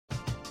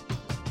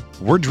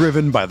We're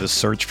driven by the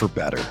search for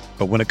better.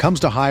 But when it comes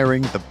to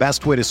hiring, the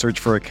best way to search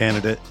for a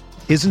candidate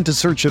isn't to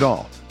search at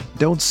all.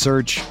 Don't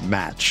search,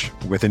 match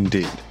with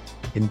Indeed.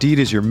 Indeed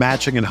is your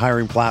matching and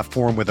hiring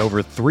platform with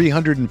over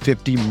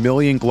 350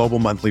 million global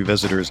monthly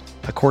visitors,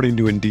 according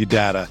to Indeed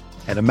data,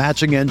 and a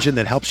matching engine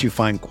that helps you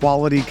find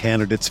quality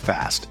candidates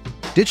fast.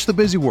 Ditch the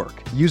busy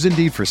work. Use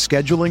Indeed for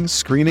scheduling,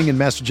 screening, and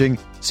messaging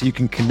so you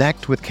can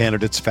connect with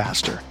candidates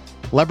faster.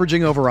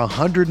 Leveraging over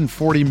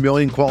 140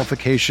 million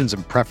qualifications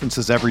and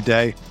preferences every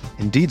day,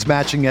 Indeed's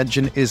matching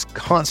engine is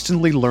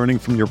constantly learning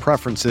from your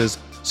preferences,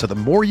 so the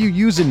more you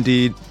use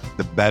Indeed,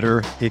 the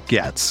better it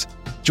gets.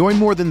 Join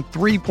more than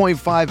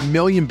 3.5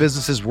 million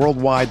businesses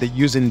worldwide that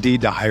use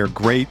Indeed to hire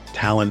great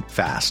talent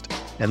fast.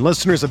 And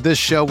listeners of this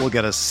show will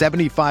get a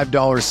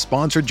 $75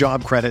 sponsored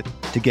job credit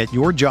to get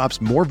your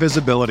jobs more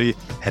visibility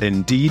at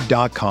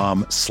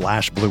Indeed.com/Blue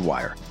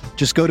Wire.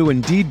 Just go to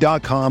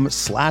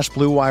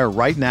Indeed.com/Blue Wire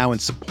right now and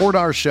support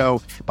our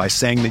show by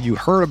saying that you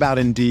heard about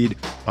Indeed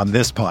on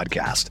this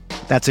podcast.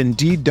 That's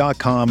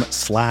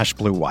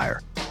Indeed.com/Blue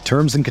Wire.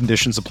 Terms and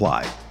conditions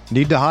apply.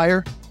 Need to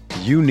hire?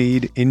 You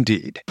need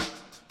Indeed.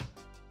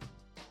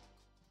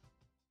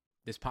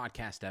 This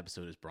podcast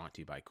episode is brought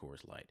to you by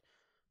Coors Light.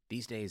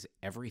 These days,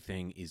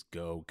 everything is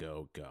go,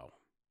 go, go.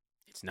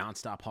 It's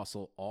nonstop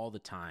hustle all the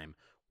time.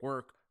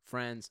 Work,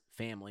 friends,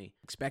 family,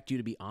 expect you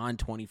to be on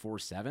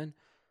 24/7.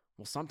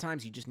 Well,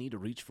 sometimes you just need to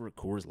reach for a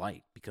Coors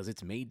Light because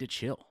it's made to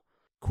chill.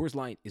 Coors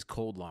Light is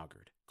cold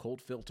lagered,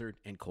 cold filtered,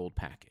 and cold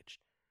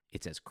packaged.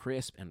 It's as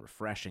crisp and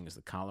refreshing as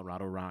the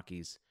Colorado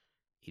Rockies.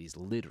 It is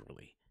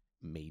literally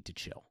made to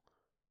chill.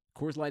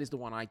 Coors Light is the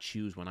one I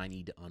choose when I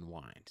need to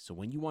unwind. So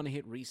when you want to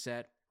hit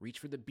reset, reach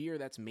for the beer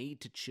that's made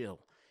to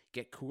chill.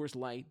 Get Coors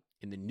Light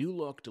in the new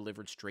look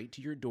delivered straight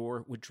to your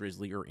door with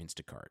Drizzly or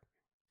Instacart.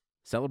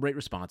 Celebrate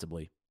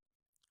responsibly.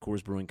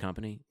 Coors Brewing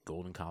Company,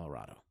 Golden,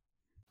 Colorado.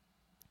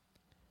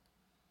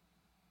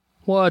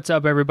 What's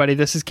up, everybody?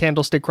 This is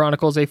Candlestick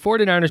Chronicles, a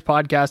 49ers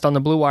podcast on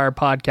the Blue Wire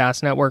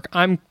Podcast Network.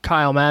 I'm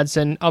Kyle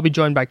Madsen. I'll be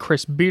joined by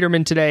Chris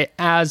Biederman today,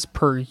 as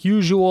per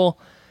usual.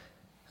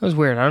 That was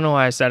weird. I don't know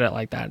why I said it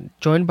like that.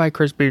 Joined by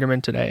Chris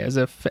Biederman today, as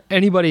if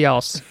anybody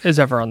else is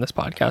ever on this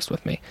podcast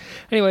with me.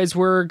 Anyways,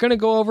 we're going to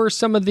go over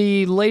some of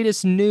the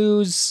latest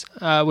news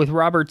with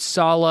Robert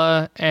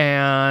Saleh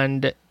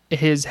and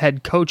his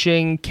head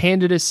coaching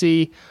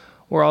candidacy.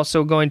 We're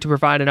also going to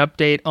provide an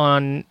update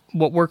on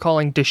what we're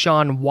calling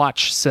Deshaun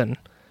Watson.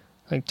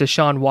 Like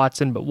Deshaun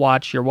Watson, but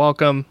watch, you're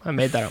welcome. I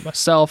made that up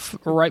myself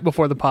right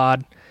before the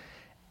pod.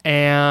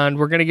 And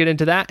we're going to get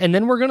into that. And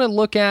then we're going to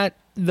look at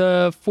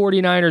the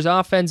 49ers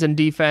offense and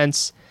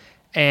defense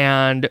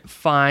and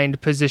find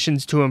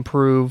positions to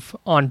improve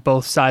on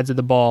both sides of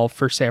the ball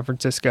for San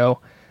Francisco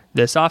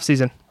this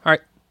offseason. All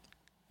right.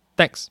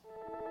 Thanks.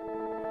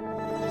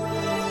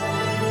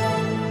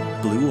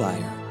 Blue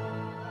Wire.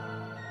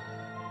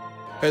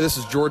 Hey, this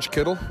is George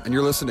Kittle, and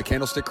you're listening to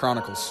Candlestick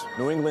Chronicles.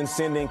 New England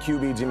sending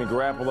QB Jimmy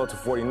Garoppolo to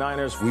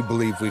 49ers. We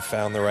believe we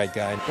found the right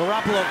guy.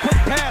 Garoppolo, quick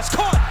pass,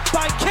 caught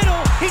by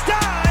Kittle. He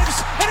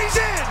dives, and he's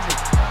in.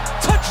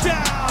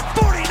 Touchdown,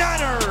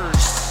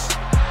 49ers.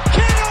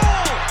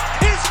 Kittle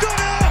is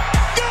gonna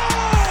go.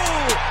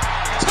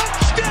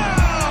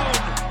 Touchdown.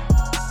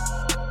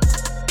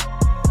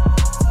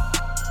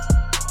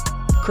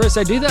 Chris,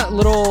 I do that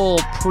little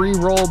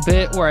pre-roll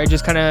bit where I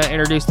just kind of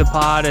introduce the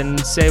pod and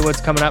say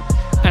what's coming up,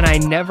 and I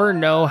never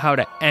know how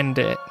to end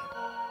it.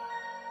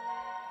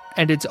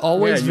 And it's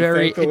always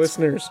thank the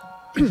listeners.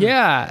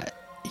 Yeah,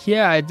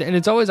 and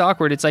it's always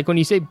awkward. It's like when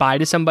you say bye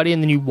to somebody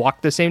and then you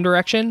walk the same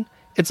direction.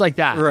 It's like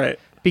that. Right.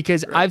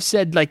 Because I've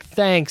said, like,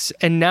 thanks,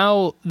 and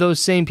now those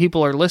same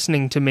people are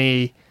listening to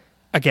me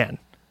again.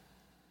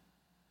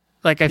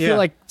 Like, I feel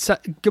like,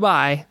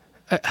 goodbye,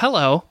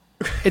 hello.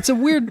 It's a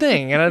weird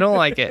thing, and I don't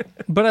like it.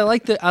 But I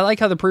like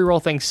how the pre-roll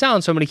thing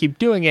sounds, so I'm going to keep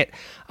doing it.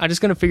 I'm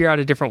just going to figure out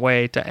a different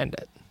way to end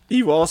it.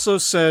 You also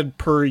said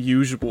per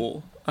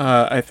usual,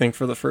 I think,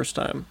 for the first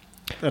time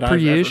that I've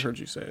ever heard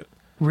you say it.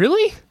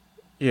 Really?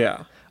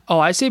 Yeah. Oh,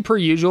 I say per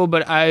usual,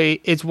 but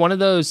it's one of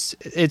those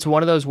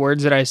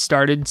words that I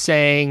started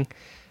saying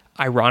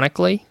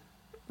ironically.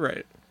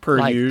 Right.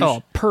 Per usual.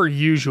 Oh, per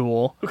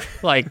usual.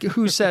 Like,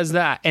 who says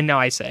that? And now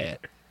I say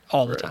it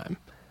all the time.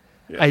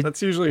 Yeah,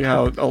 that's usually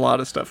how a lot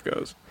of stuff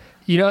goes.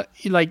 You know,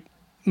 like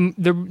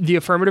the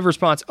affirmative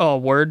response, oh,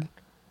 word.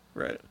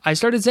 Right. I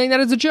started saying that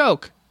as a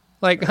joke.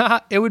 Like, haha,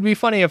 it would be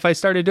funny if I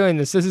started doing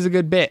this. This is a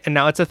good bit. And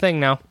now it's a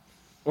thing now.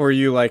 Or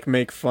you like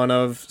make fun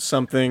of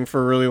something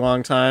for a really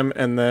long time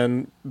and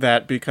then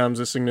that becomes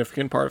a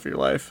significant part of your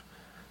life.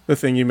 The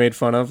thing you made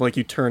fun of, like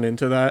you turn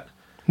into that.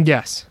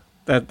 Yes.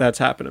 That's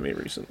happened to me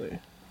recently.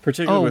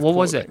 Particularly with what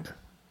clothing. was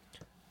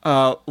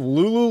it?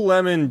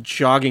 Lululemon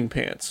jogging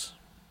pants.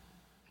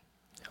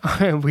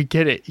 We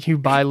get it. You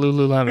buy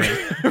Lululemon.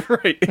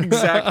 Right,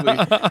 exactly.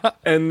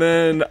 And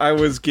then I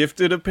was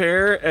gifted a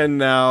pair, and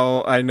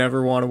now I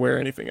never want to wear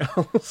anything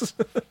else.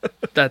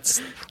 That's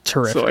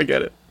terrific. So I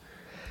get it.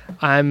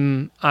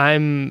 I'm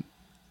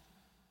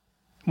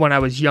when I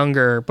was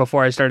younger,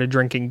 before I started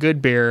drinking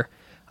good beer,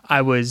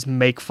 I was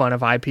make fun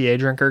of IPA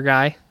drinker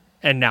guy.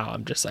 And now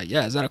I'm just like,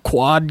 yeah, is that a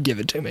quad? Give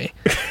it to me.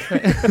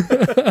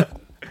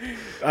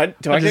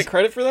 Do I get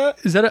credit for that?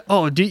 Is that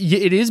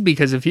it is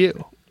because of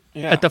you.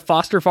 Yeah. At the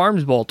Foster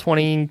Farms Bowl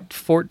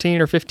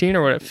 2014 or 15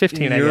 or what?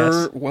 15, I guess.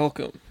 You're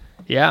welcome.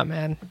 Yeah,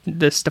 man.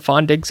 The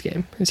Stephon Diggs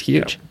game is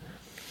huge.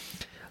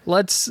 Yeah.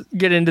 Let's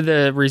get into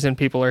the reason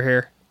people are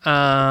here.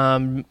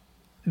 Do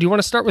you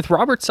want to start with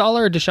Robert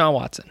Saleh or Deshaun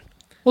Watson?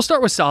 We'll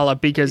start with Saleh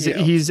because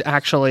he's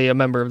actually a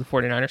member of the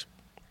 49ers.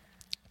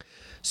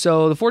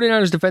 So the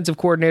 49ers defensive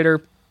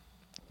coordinator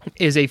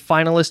is a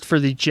finalist for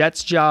the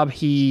Jets job.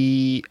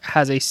 He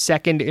has a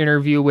second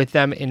interview with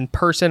them in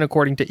person,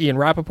 according to Ian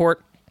Rappaport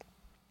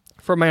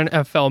from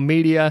NFL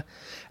Media.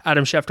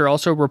 Adam Schefter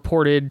also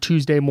reported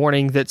Tuesday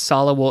morning that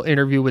Saleh will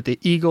interview with the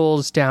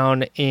Eagles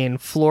down in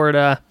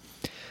Florida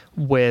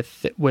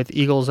with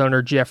Eagles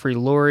owner Jeffrey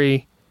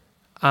Lurie.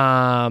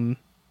 The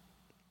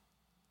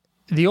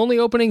only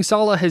opening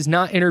Saleh has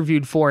not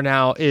interviewed for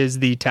now is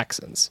the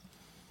Texans.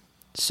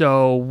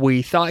 So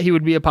we thought he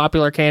would be a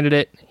popular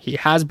candidate. He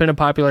has been a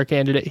popular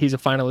candidate. He's a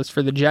finalist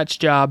for the Jets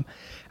job.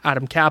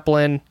 Adam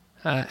Kaplan,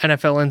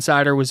 NFL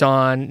Insider, was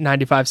on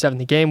 95.7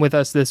 The Game with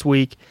us this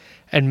week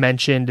and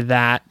mentioned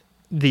that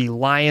the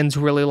Lions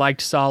really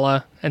liked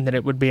Saleh and that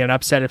it would be an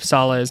upset if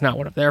Saleh is not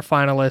one of their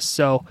finalists.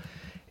 So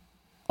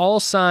all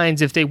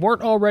signs, if they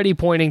weren't already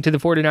pointing to the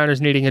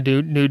 49ers needing a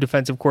new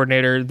defensive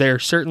coordinator, they're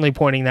certainly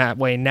pointing that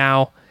way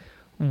now.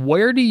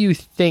 Where do you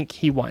think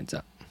he winds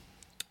up?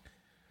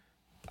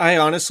 I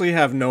honestly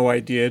have no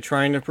idea.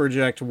 Trying to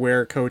project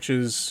where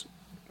coaches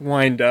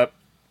wind up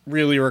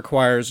really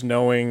requires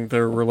knowing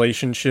their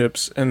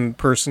relationships and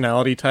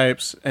personality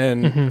types.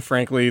 And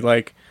frankly,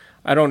 like,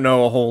 I don't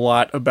know a whole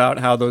lot about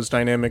how those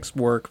dynamics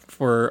work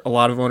for a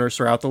lot of owners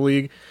throughout the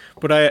league.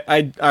 But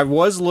I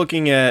was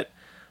looking at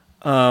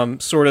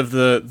sort of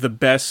the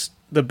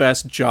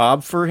best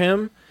job for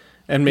him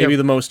and maybe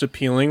the most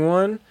appealing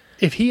one.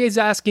 If he is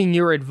asking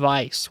your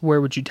advice,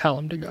 where would you tell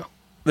him to go?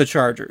 The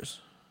Chargers.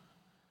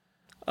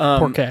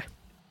 Okay.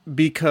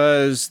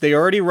 Because they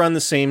already run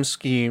the same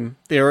scheme.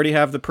 They already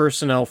have the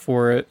personnel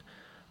for it.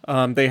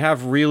 They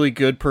have really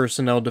good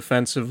personnel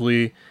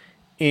defensively.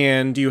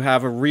 And you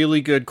have a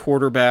really good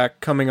quarterback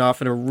coming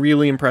off in a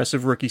really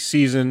impressive rookie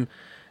season.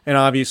 And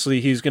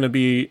obviously he's going to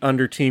be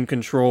under team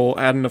control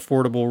at an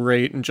affordable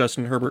rate in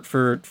Justin Herbert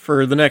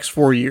for the next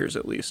 4 years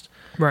at least.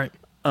 Right.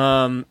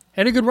 And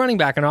a good running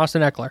back in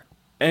Austin Eckler.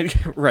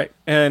 And right.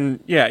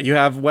 And yeah, you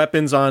have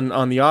weapons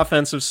on the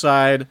offensive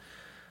side.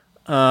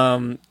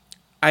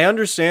 I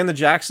understand the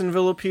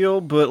Jacksonville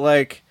appeal, but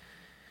like,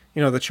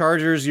 you know, the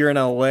Chargers, you're in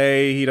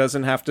LA. He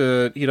doesn't have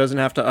to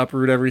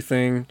uproot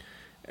everything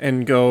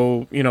and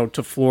go, you know,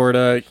 to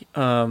Florida.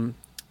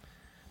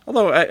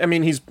 Although I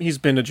mean, he's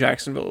been to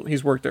Jacksonville.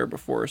 He's worked there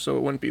before, so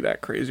it wouldn't be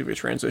that crazy of a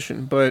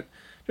transition. But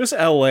just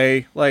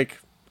LA, like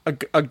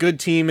a good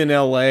team in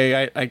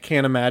LA, I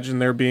can't imagine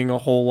there being a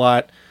whole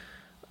lot.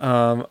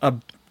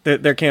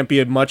 There can't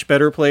be a much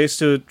better place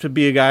to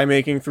be a guy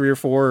making $3 or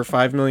 $4 or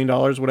 $5 million,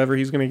 whatever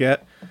he's going to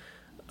get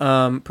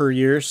per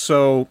year.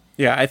 So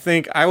yeah, I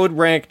think I would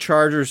rank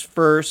Chargers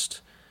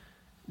first,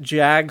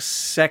 Jags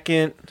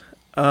second,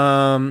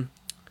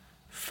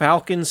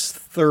 Falcons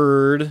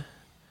third,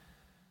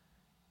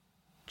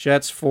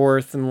 Jets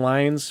fourth, and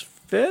Lions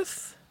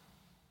fifth.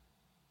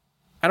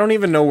 I don't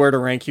even know where to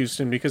rank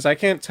Houston because I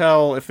can't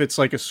tell if it's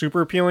like a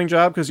super appealing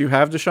job because you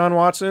have Deshaun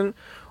Watson,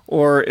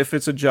 or if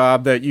it's a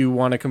job that you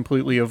want to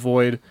completely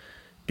avoid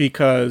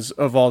because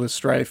of all the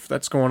strife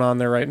that's going on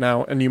there right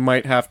now, and you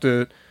might have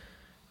to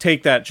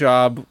take that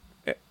job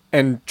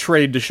and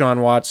trade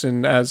Deshaun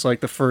Watson as like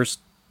the first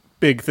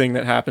big thing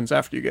that happens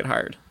after you get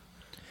hired.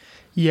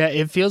 Yeah,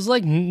 it feels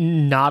like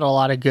not a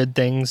lot of good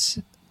things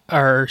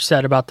are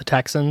said about the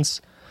Texans.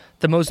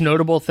 The most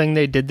notable thing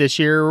they did this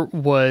year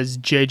was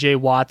J.J.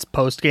 Watt's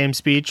post-game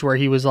speech where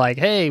he was like,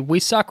 hey, we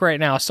suck right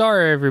now.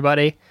 Sorry,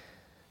 everybody.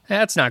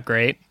 That's not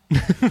great.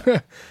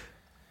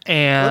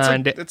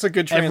 And that's a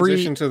good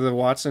transition to the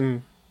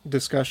Watson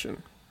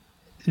discussion.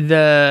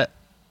 The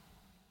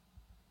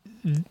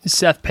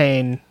Seth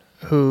Payne,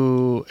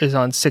 who is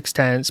on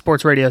 610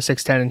 Sports Radio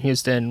 610 in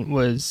Houston,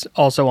 was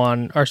also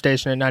on our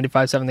station at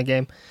 95.7 The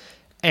Game,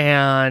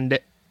 and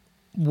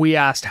we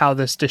asked how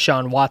this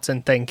Deshaun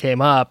Watson thing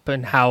came up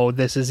and how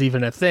this is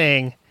even a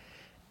thing,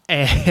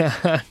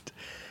 and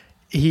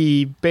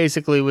he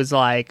basically was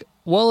like,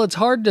 well, it's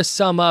hard to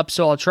sum up,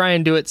 so I'll try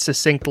and do it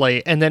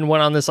succinctly, and then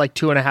went on this like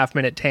 2.5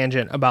 minute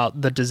tangent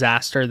about the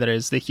disaster that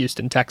is the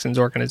Houston Texans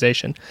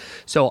organization.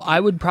 So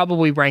I would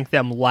probably rank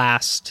them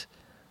last,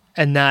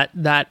 and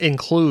that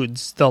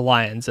includes the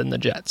Lions and the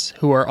Jets,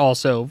 who are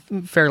also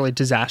fairly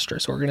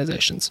disastrous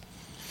organizations.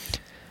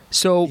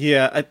 So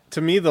yeah,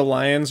 to me, the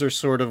Lions are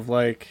sort of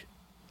like,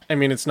 I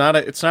mean, it's not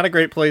a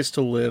great place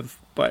to live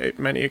by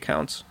many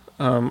accounts.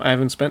 I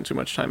haven't spent too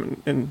much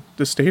time in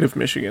the state of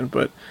Michigan,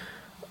 but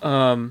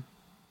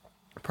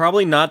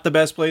probably not the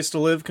best place to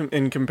live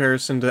in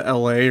comparison to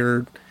LA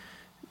or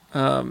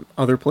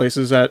other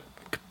places that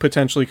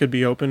potentially could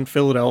be open.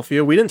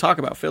 Philadelphia. We didn't talk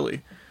about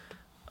Philly.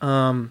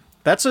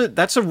 That's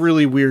a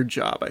really weird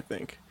job, I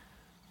think.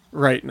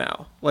 right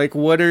now? Like,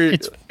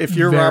 if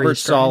you're Robert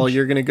Saleh,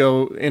 you're going to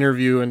go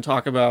interview and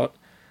talk about,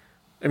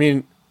 I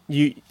mean,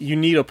 you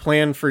need a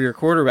plan for your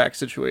quarterback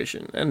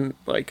situation. And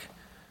like,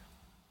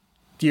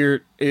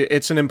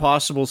 it's an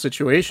impossible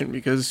situation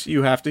because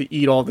you have to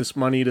eat all this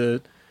money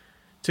to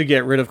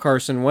get rid of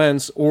Carson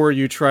Wentz, or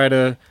you try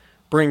to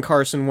bring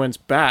Carson Wentz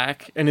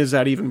back, and is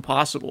that even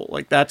possible?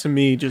 Like, that to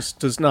me just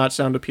does not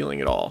sound appealing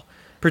at all,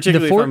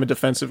 particularly if I'm a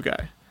defensive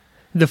guy.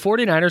 The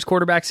 49ers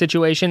quarterback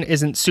situation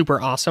isn't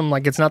super awesome.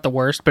 Like, it's not the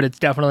worst, but it's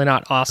definitely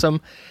not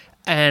awesome.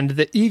 And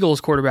the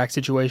Eagles quarterback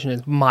situation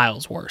is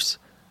miles worse.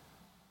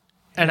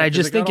 And I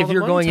just think if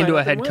you're going into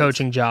a head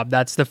coaching job,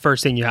 that's the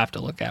first thing you have to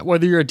look at,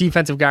 whether you're a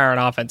defensive guy or an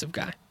offensive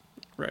guy.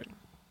 Right.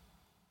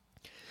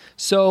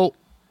 So,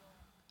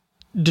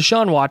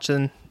 Deshaun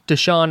Watson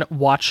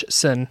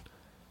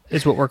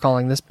is what we're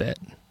calling this bit.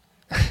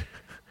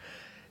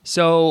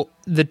 So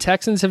the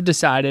Texans have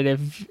decided,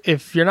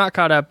 if you're not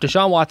caught up,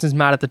 Deshaun Watson's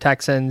mad at the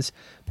Texans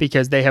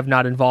because they have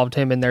not involved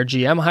him in their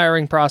GM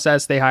hiring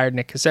process. They hired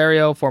Nick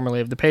Caserio, formerly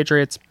of the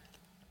Patriots,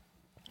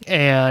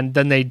 and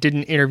then they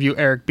didn't interview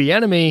Eric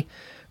Bieniemy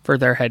for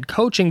their head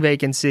coaching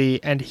vacancy,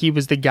 and he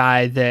was the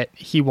guy that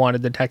he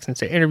wanted the Texans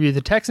to interview.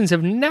 The Texans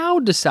have now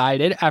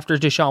decided, after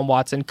Deshaun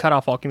Watson cut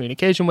off all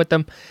communication with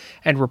them,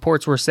 and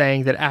reports were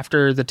saying that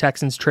after the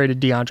Texans traded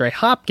DeAndre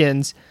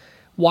Hopkins,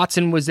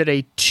 Watson was at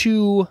a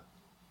 2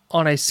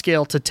 on a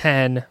scale to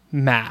 10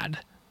 mad.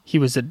 He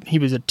was a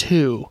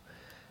 2.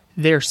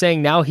 They're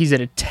saying now he's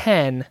at a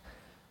 10,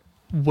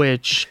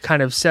 which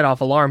kind of set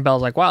off alarm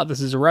bells like, wow,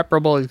 this is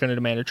irreparable. He's going to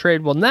demand a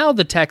trade. Well, now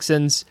the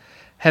Texans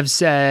have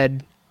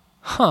said,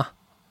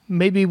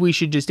 maybe we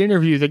should just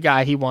interview the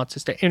guy he wants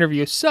us to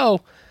interview. So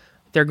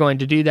they're going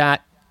to do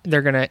that.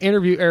 They're going to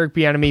interview Eric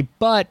Bieniemy,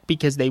 but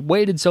because they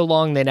waited so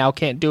long, they now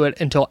can't do it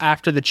until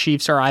after the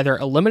Chiefs are either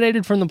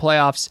eliminated from the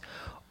playoffs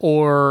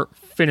or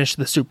finish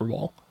the Super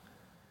Bowl.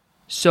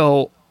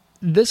 So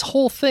this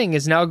whole thing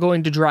is now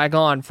going to drag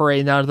on for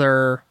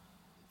another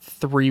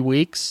 3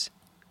 weeks.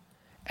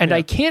 And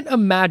I can't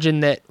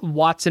imagine that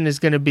Watson is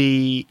going to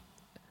be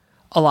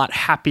a lot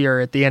happier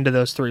at the end of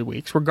those 3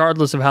 weeks,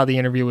 regardless of how the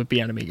interview with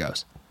Bieniemy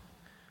goes.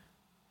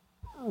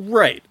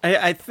 Right.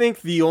 I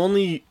think the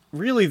only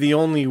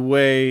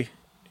way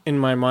in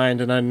my mind,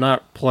 and I'm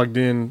not plugged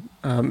in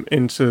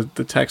into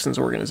the Texans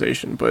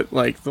organization, but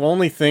like the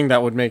only thing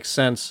that would make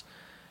sense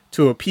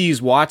to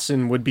appease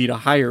Watson would be to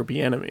hire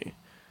Bieniemy.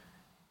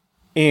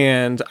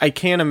 And I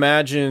can't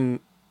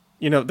imagine,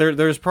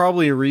 there's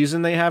probably a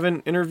reason they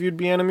haven't interviewed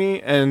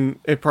Bieniemy,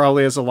 and it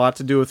probably has a lot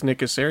to do with Nick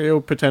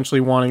Caserio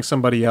potentially wanting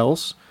somebody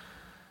else.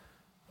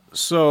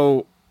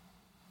 So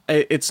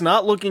it's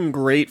not looking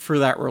great for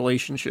that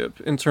relationship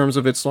in terms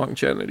of its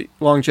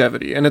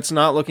longevity, and it's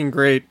not looking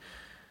great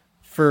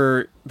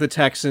for the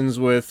Texans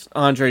with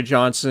Andre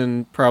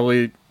Johnson,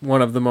 probably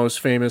one of the most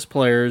famous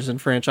players in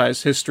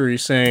franchise history,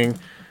 saying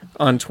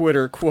on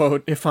Twitter,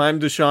 quote, "If I'm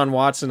Deshaun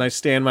Watson, I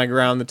stand my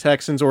ground. The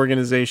Texans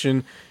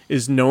organization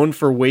is known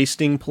for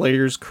wasting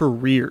players'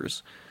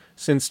 careers.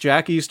 Since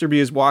Jack Easterby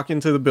has walked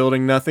into the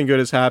building, nothing good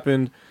has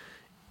happened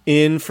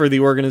for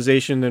the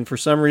organization, and for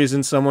some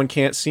reason, someone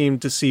can't seem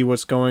to see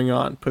what's going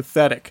on.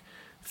 Pathetic."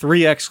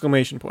 3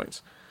 exclamation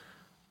points.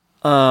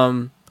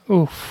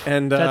 Oof.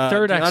 And that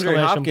third DeAndre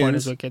exclamation Hopkins, point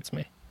is what gets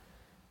me.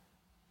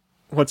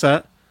 What's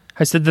that?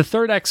 I said the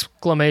third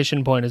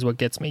exclamation point is what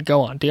gets me.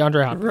 Go on,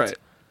 DeAndre Hopkins. Right.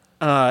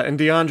 And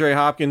DeAndre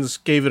Hopkins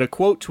gave it a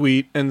quote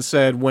tweet and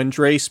said, "When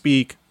Dre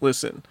speak,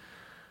 listen."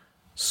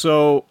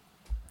 So,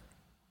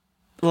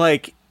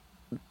 like,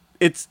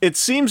 it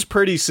seems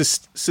pretty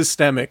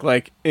systemic,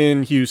 like,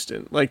 in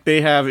Houston. Like,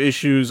 they have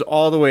issues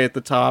all the way at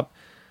the top.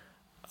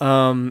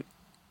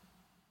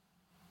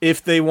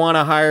 If they want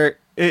to hire,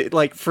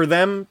 like, for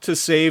them to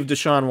save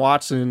Deshaun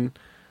Watson,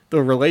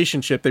 the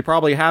relationship, they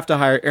probably have to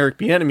hire Eric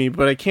Bieniemy,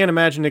 but I can't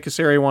imagine Nick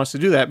Caserio wants to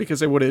do that because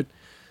they would have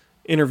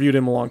interviewed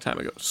him a long time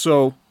ago.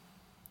 So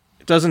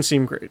it doesn't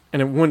seem great,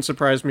 and it wouldn't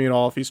surprise me at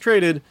all if he's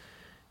traded.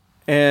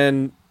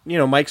 And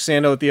Mike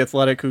Sando at The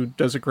Athletic, who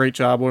does a great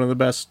job, one of the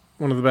best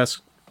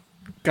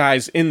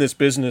guys in this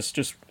business,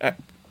 just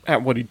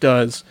at what he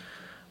does,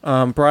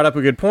 brought up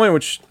a good point,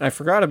 which I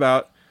forgot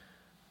about.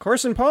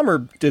 Carson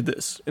Palmer did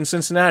this in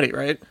Cincinnati,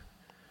 right?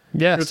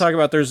 Yes. We're talking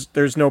about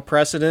there's no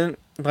precedent.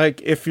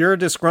 Like, if you're a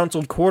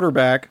disgruntled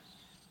quarterback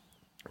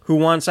who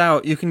wants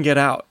out, you can get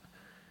out.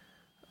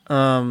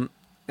 And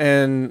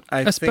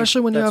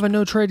especially when you have a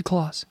no trade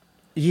clause.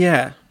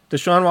 Yeah,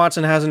 Deshaun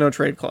Watson has a no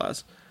trade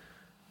clause,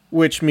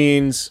 which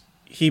means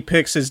he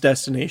picks his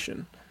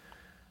destination.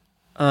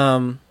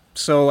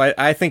 So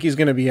I think he's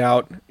going to be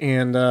out,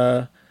 and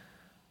I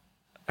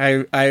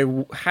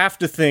have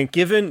to think,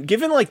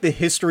 given like the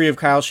history of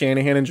Kyle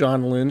Shanahan and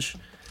John Lynch,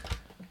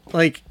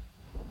 like,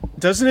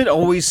 doesn't it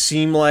always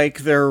seem like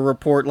their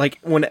report, like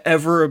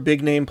whenever a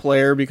big name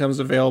player becomes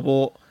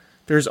available,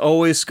 there's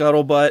always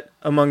scuttlebutt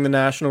among the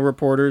national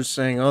reporters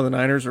saying, "Oh, the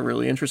Niners are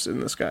really interested in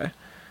this guy.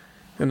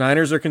 The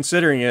Niners are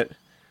considering it."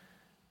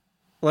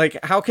 Like,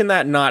 how can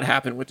that not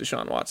happen with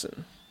Deshaun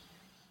Watson?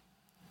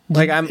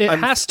 Like, It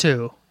has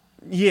to.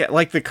 Yeah,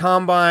 like the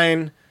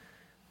combine,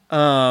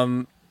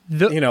 When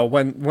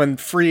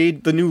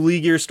the new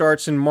league year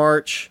starts in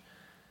March,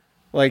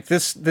 like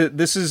this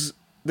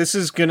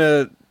is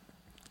gonna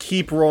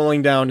keep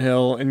rolling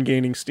downhill and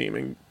gaining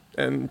steam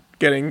and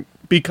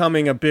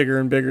becoming a bigger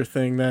and bigger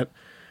thing that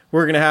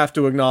we're gonna have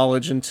to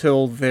acknowledge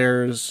until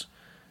there's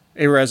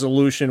a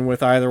resolution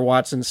with either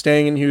Watson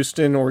staying in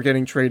Houston or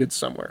getting traded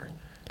somewhere.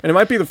 And it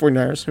might be the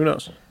 49ers. Who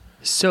knows?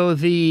 So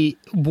the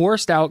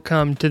worst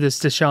outcome to this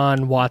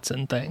Deshaun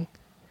Watson thing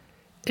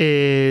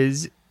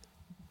is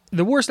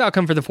the worst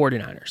outcome for the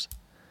 49ers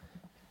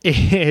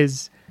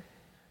is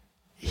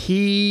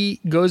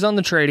he goes on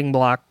the trading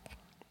block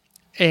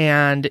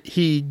and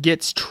he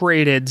gets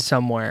traded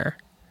somewhere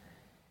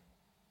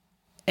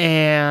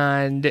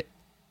and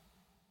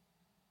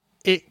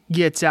it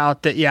gets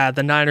out that,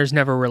 the Niners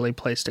never really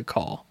placed a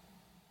call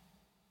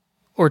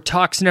or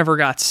talks never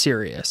got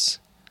serious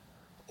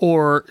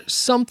or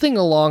something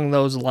along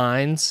those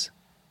lines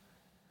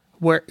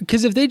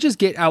because if they just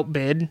get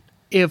outbid,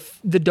 if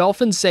the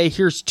Dolphins say,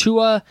 here's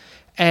Tua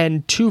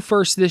and 2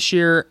 firsts this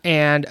year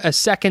and a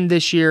second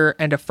this year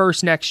and a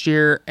first next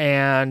year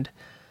and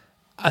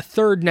a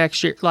third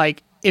next year,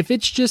 like if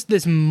it's just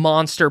this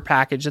monster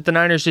package that the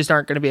Niners just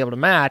aren't going to be able to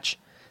match,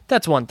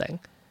 that's one thing.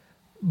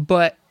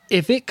 But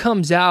if it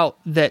comes out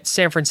that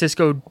San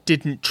Francisco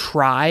didn't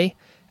try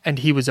and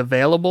he was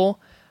available,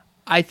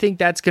 I think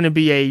that's going to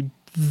be a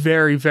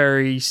very,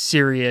 very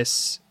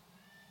serious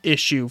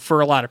issue for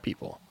a lot of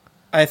people.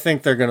 I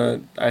think they're gonna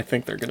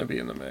be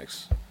in the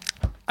mix.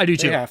 I do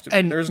too. They have to be.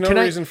 And there's no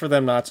reason for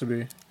them not to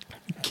be.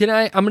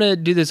 I'm going to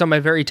do this on my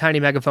very tiny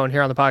megaphone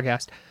here on the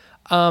podcast.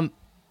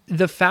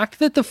 The fact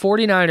that the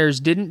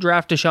 49ers didn't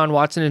draft Deshaun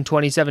Watson in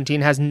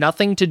 2017 has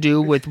nothing to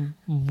do with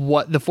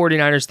what the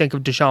 49ers think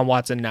of Deshaun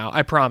Watson now.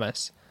 I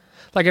promise.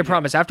 I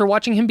promise. After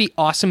watching him be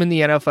awesome in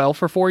the NFL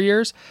for 4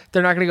 years,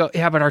 they're not going to go,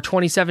 yeah, but our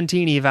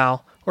 2017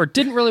 eval, or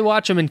didn't really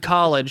watch him in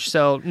college,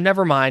 so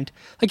never mind.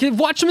 They've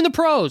watched him in the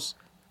pros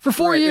for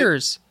 4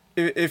 years.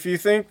 If you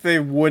think they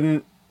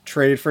wouldn't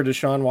trade for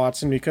Deshaun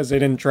Watson because they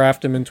didn't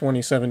draft him in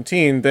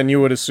 2017, then you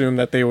would assume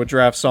that they would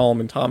draft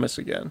Solomon Thomas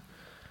again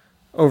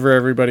over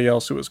everybody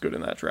else who was good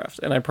in that draft.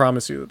 And I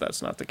promise you that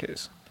that's not the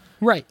case.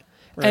 Right.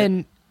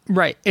 And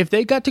if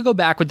they got to go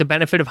back with the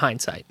benefit of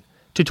hindsight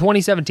to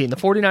 2017, the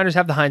 49ers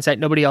have the hindsight,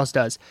 nobody else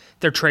does.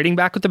 They're trading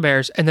back with the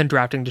Bears and then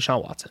drafting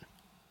Deshaun Watson.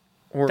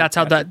 That's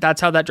how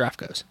that draft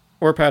goes.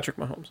 Or Patrick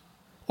Mahomes.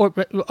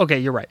 Okay,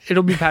 you're right.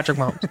 It'll be Patrick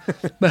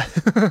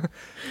Mahomes.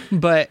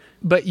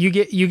 but you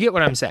get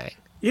what I'm saying.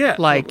 Yeah,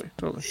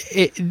 totally.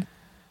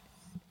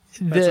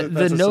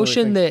 The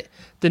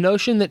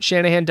notion that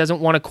Shanahan doesn't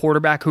want a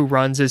quarterback who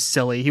runs is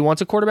silly. He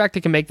wants a quarterback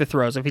that can make the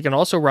throws. If he can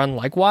also run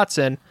like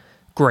Watson,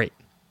 great.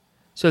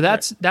 So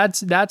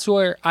that's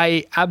where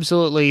I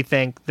absolutely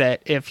think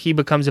that if he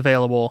becomes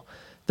available,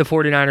 the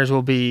 49ers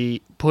will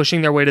be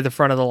pushing their way to the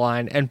front of the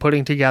line and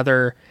putting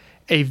together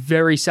a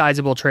very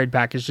sizable trade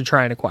package to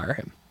try and acquire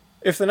him.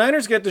 If the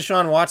Niners get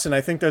Deshaun Watson,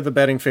 I think they're the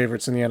betting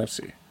favorites in the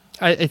NFC.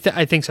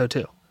 I think so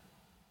too.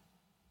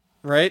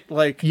 Right?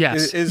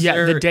 Yes.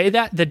 The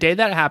day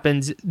that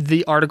happens,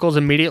 the articles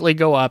immediately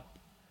go up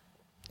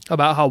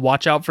about how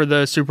watch out for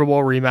the Super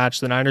Bowl rematch.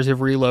 The Niners have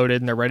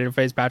reloaded and they're ready to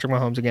face Patrick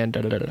Mahomes again.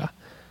 Da da da da.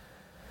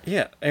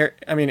 Yeah,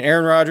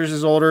 Aaron Rodgers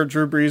is older.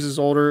 Drew Brees is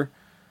older.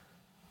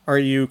 Are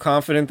you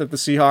confident that the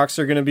Seahawks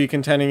are going to be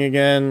contending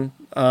again?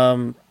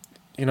 Do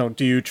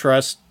you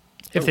trust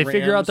if they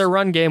figure out their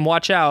run game?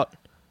 Watch out.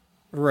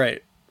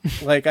 Right.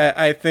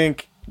 I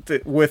think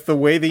that with the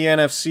way the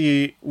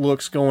NFC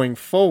looks going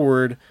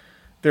forward,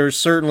 there's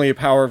certainly a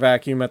power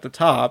vacuum at the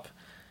top.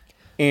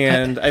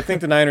 And I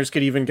think the Niners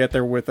could even get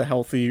there with a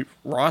healthy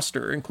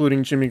roster,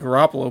 including Jimmy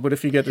Garoppolo. But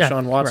if you get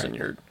Deshaun Watson,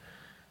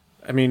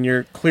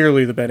 you're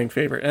clearly the betting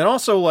favorite. And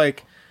also,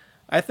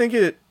 I think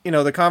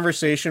the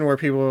conversation where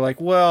people are like,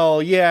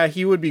 well, yeah,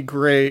 he would be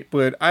great,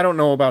 but I don't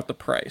know about the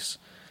price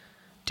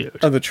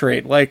of the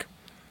trade.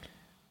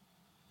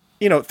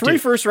 3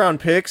 first-round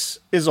picks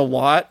is a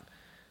lot,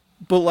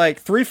 but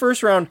 3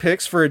 first-round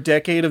picks for a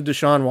decade of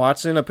Deshaun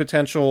Watson, a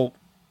potential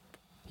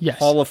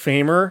Hall of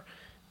Famer,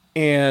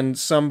 and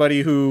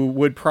somebody who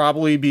would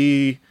probably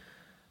be,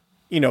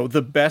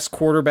 the best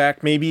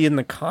quarterback maybe in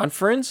the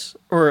conference,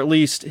 or at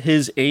least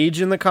his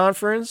age in the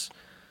conference.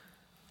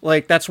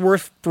 That's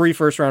worth 3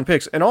 first-round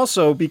picks. And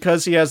also,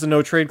 because he has the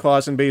no-trade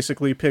clause and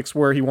basically picks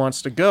where he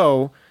wants to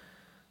go,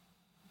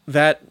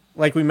 that,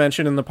 like we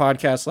mentioned in the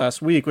podcast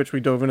last week, which we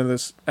dove into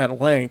this at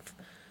length,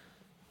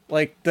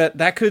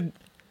 that could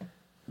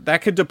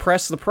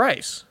depress the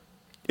price.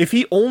 If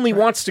he only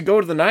wants to go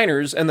to the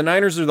Niners, and the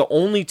Niners are the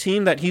only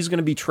team that he's going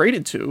to be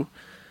traded to,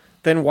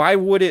 then why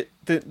would it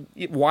be,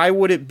 why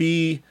would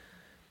the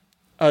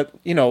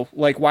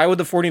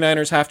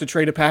 49ers have to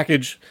trade a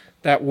package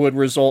that would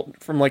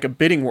result from a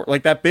bidding war?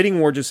 That bidding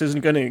war just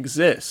isn't going to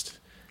exist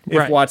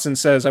if Watson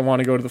says, I want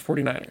to go to the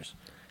 49ers.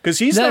 Because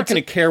he's not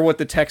going to care what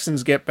the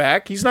Texans get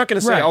back. He's not going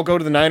to say, I'll go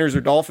to the Niners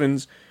or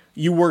Dolphins.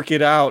 You work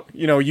it out.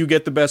 You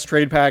get the best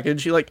trade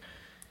package.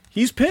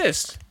 He's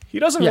pissed. He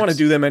doesn't want to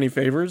do them any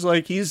favors.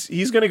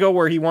 He's going to go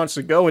where he wants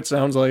to go, it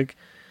sounds like.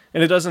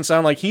 And it doesn't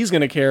sound like he's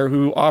going to care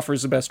who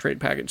offers the best trade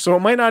package. So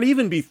it might not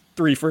even be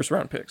 3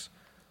 first-round picks.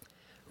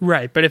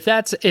 Right, but if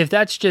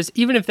that's just,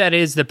 even if that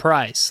is the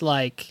price,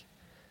 like,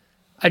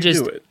 I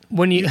just, do it.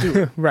 when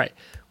you right,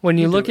 when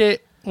you look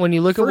at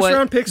what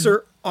first-round picks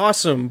are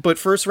awesome, but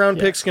first-round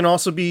picks can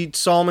also be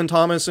Solomon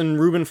Thomas and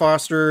Reuben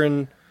Foster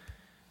and,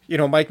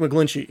 Mike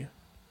McGlinchey.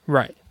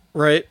 Right.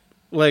 Right?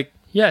 Like,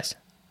 yes.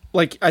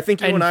 Like, I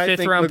think you and I think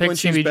fifth-round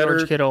picks can be better.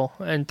 George Kittle,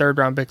 and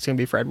third-round picks can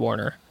be Fred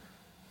Warner.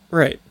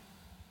 Right.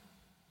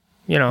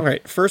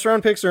 Right.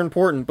 First-round picks are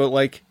important, but,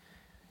 like,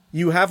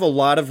 you have a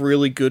lot of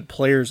really good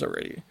players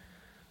already.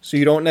 So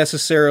you don't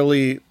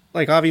necessarily,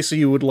 like, obviously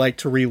you would like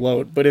to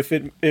reload, but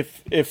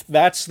if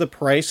that's the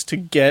price to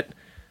get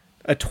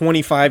a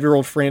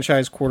 25-year-old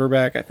franchise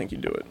quarterback, I think you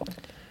do it.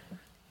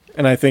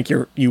 And I think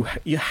you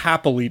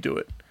happily do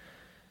it.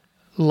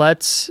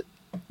 Let's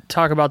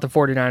talk about the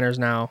 49ers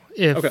now.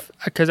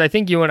 Because I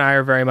think you and I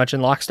are very much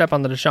in lockstep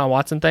on the Deshaun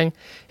Watson thing.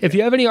 If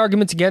you have any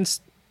arguments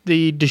against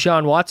the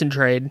Deshaun Watson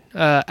trade,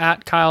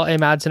 at Kyle A.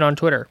 Madsen on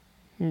Twitter,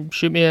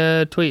 shoot me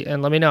a tweet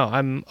and let me know.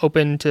 I'm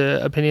open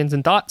to opinions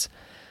and thoughts,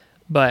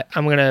 but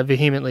I'm going to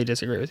vehemently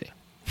disagree with you.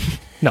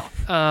 No.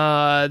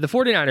 The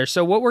 49ers.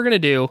 So what we're going to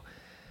do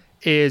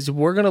is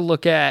we're going to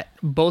look at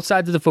both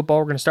sides of the football.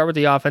 We're going to start with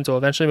the offense. We'll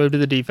eventually move to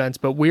the defense,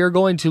 but we are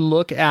going to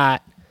look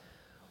at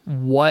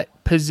what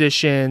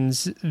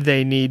positions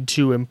they need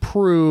to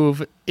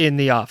improve in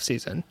the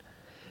offseason.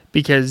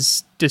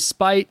 Because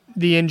despite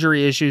the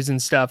injury issues and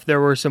stuff,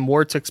 there were some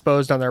warts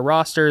exposed on their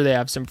roster. They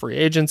have some free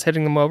agents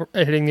hitting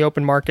the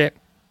open market.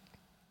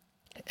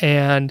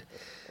 And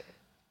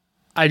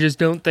I just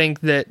don't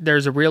think that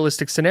there's a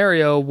realistic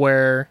scenario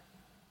where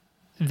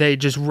they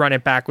just run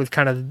it back with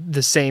kind of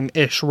the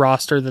same-ish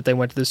roster that they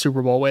went to the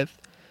Super Bowl with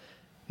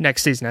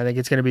next season. I think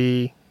it's going to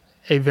be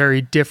a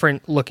very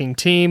different-looking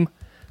team.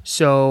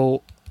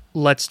 So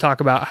let's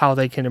talk about how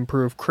they can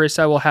improve. Chris,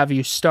 I will have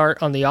you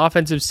start on the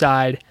offensive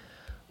side.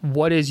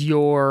 What is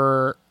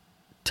your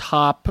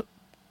top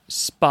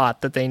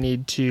spot that they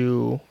need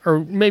to, or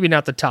maybe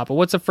not the top, but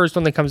what's the first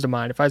one that comes to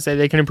mind? If I say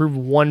they can improve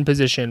one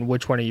position,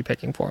 which one are you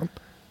picking for them?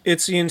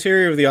 It's the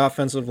interior of the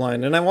offensive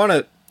line, and I want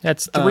to...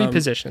 That's 3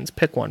 positions.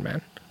 Pick one,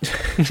 man.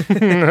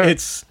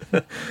 It's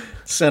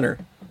center.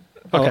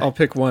 Okay. I'll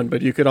pick one,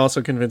 but you could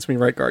also convince me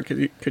right guard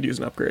could use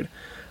an upgrade.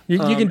 You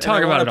can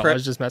talk about it all. I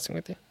was just messing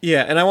with you.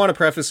 Yeah, and I want to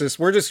preface this.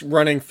 We're just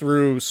running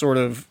through sort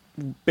of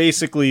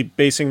basically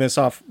basing this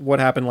off what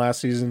happened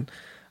last season.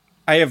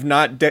 I have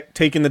not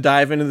taken the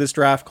dive into this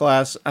draft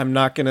class. I'm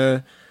not going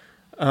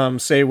to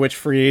say which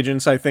free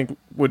agents I think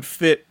would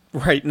fit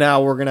right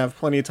now. We're going to have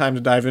plenty of time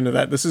to dive into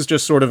that. This is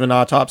just sort of an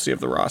autopsy of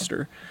the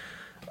roster.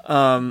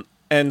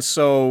 And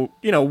so,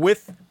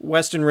 with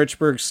Weston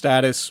Richburg's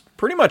status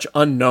pretty much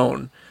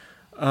unknown,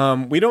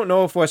 we don't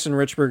know if Weston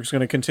Richburg is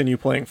going to continue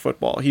playing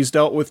football. He's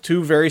dealt with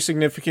 2 very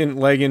significant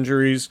leg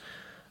injuries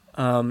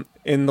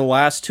in the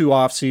last 2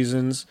 off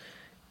seasons,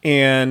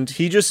 and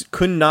he just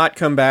could not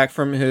come back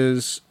from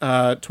his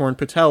torn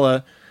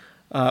patella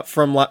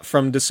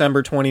from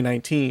December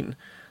 2019.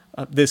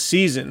 This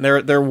season,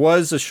 there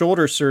was a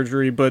shoulder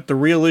surgery, but the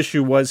real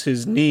issue was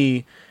his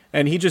knee,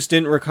 and he just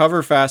didn't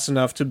recover fast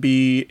enough to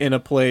be in a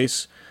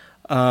place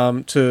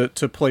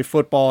to play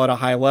football at a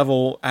high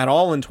level at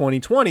all in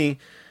 2020.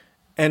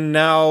 And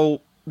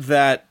now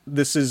that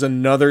this is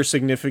another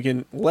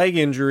significant leg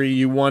injury,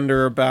 you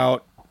wonder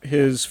about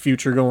his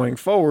future going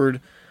forward.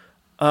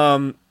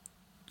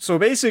 So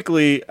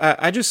basically,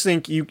 I just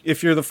think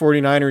if you're the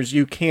 49ers,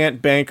 you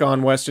can't bank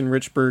on Weston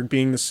Richburg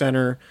being the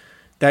center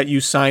that you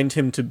signed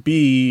him to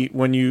be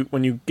when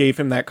you gave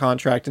him that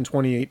contract in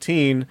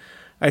 2018.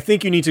 I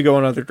think you need to go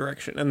another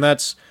direction, and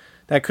that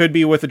could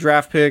be with a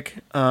draft pick.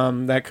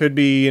 That could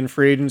be in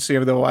free agency,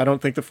 although I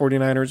don't think the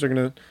 49ers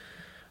are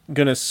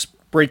gonna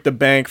break the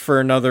bank for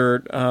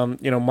another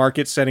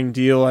market-setting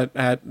deal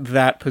at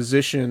that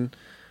position.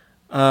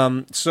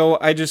 So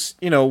I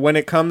just, when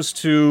it comes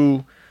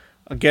to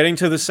getting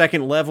to the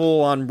second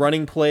level on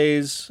running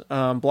plays,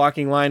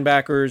 blocking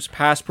linebackers,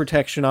 pass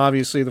protection,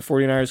 obviously the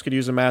 49ers could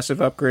use a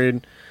massive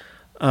upgrade.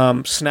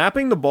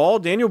 Snapping the ball,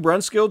 Daniel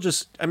Brunskill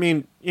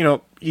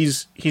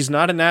he's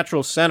not a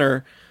natural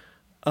center,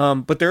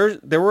 but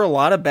there were a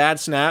lot of bad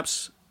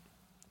snaps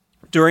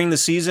during the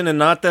season, and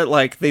not that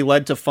like they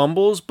led to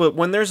fumbles, but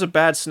when there's a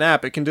bad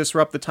snap, it can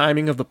disrupt the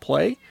timing of the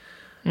play.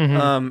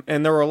 Mm-hmm.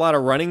 And there were a lot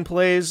of running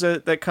plays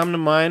that come to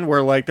mind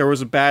where like there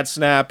was a bad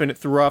snap and it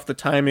threw off the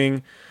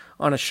timing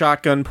on a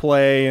shotgun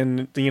play,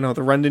 and the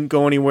run didn't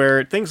go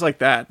anywhere. Things like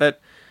that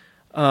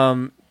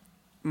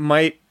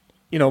might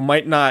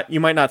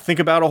not think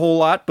about a whole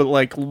lot, but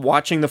like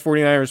watching the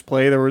 49ers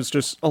play, there was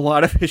just a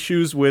lot of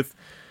issues with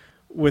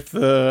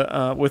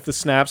the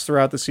snaps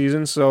throughout the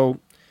season. So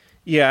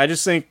yeah, I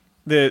just think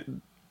that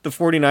the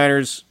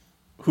 49ers,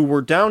 who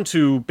were down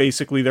to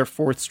basically their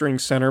 4th string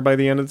center by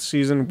the end of the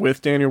season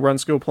with Daniel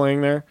Brunskill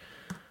playing there,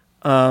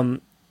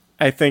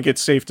 I think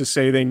it's safe to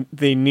say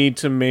they need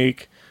to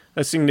make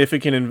a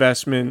significant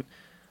investment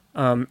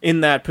in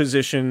that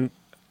position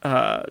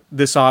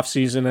this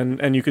offseason,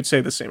 and you could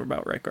say the same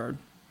about right guard.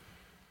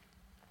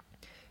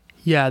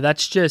 Yeah,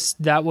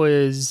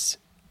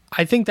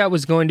 I think that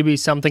was going to be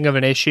something of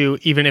an issue,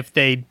 even if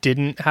they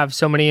didn't have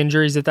so many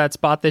injuries at that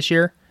spot this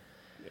year.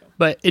 Yeah.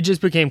 But it just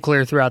became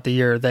clear throughout the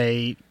year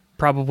they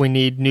probably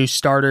need new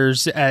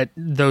starters at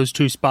those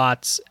two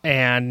spots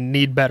and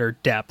need better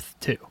depth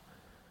too.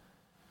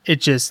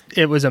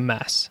 It was a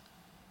mess.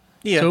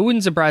 Yeah. So it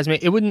wouldn't surprise me.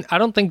 I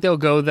don't think they'll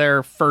go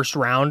there first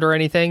round or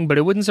anything, but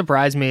it wouldn't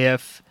surprise me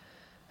if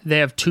they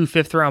have 2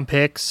 5th-round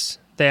picks.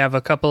 They're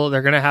going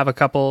to have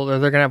 1/3,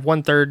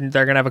 and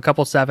they're going to have a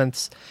couple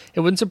 7ths.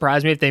 It wouldn't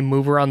surprise me if they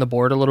move around the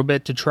board a little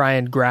bit to try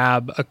and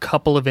grab a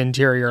couple of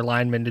interior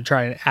linemen to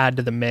try and add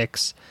to the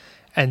mix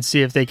and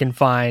see if they can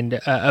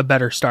find a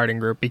better starting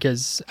group,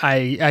 because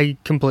I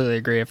completely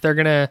agree. If they're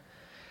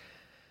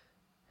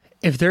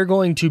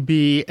going to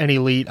be an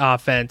elite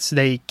offense,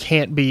 they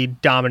can't be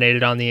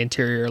dominated on the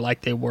interior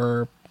like they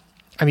were.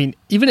 I mean,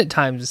 even at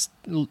times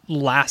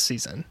last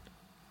season.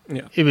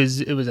 Yeah, it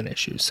was an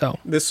issue. So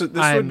this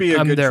would be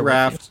a good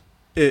draft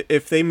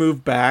if they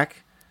move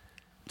back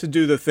to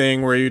do the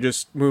thing where you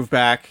just move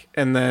back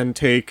and then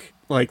take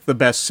like the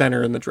best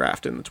center in the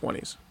draft in the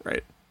 20s,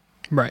 right?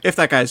 Right. If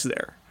that guy's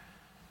there,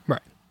 right?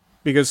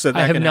 Because that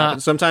can happen.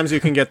 Sometimes you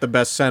can get the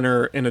best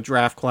center in a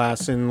draft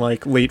class in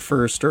like late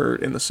first or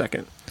in the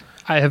second.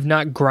 I have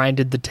not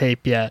grinded the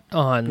tape yet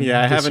on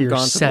this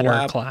year's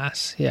center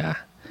class. Yeah.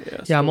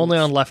 I'm only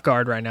on left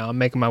guard right now. I'm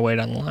making my way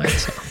down the line.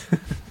 So.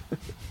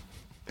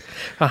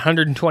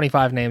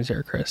 125 names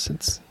here, Chris. I'm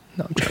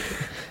joking.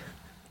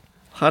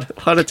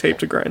 Hot a tape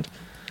to grind.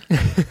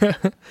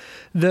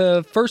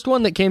 The first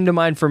one that came to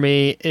mind for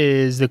me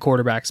is the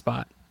quarterback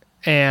spot.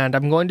 And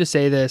I'm going to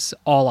say this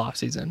all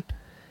offseason.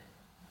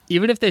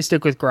 Even if they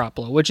stick with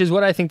Garoppolo, which is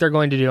what I think they're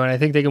going to do, and I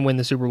think they can win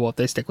the Super Bowl if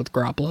they stick with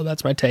Garoppolo.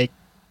 That's my take.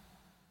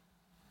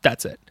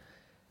 That's it.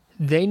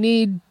 They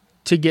need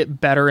to get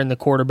better in the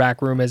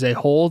quarterback room as a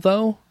whole,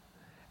 though.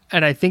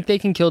 And I think they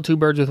can kill 2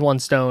 birds with 1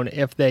 stone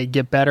if they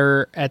get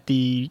better at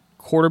the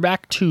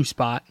quarterback 2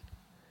 spot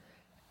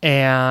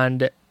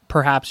and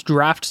perhaps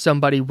draft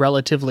somebody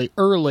relatively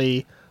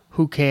early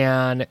who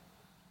can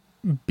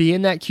be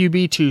in that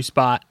QB 2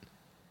 spot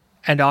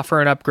and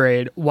offer an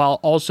upgrade while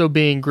also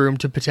being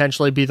groomed to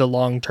potentially be the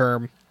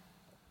long-term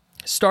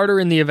starter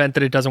in the event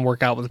that it doesn't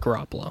work out with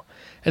Garoppolo.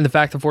 And the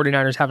fact the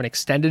 49ers haven't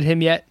extended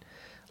him yet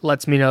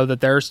lets me know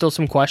that there are still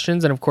some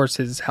questions, and of course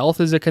his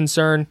health is a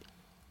concern.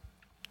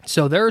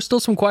 So there are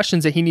still some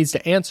questions that he needs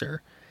to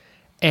answer.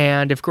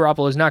 And if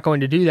Garoppolo is not going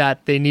to do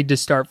that, they need to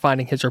start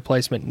finding his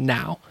replacement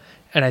now.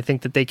 And I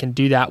think that they can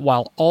do that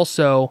while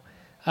also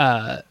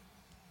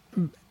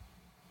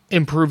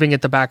improving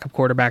at the backup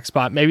quarterback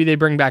spot. Maybe they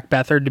bring back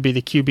Beathard to be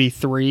the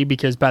QB3,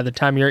 because by the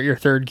time you're at your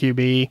 3rd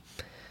QB,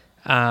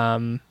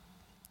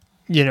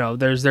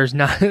 there's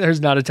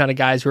not a ton of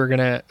guys who are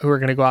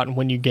gonna go out and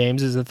win you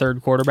games as a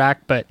 3rd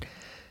quarterback. But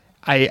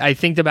I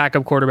think the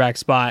backup quarterback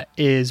spot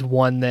is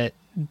one that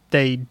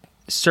they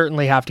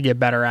certainly have to get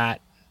better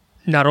at,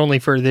 not only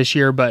for this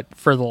year, but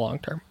for the long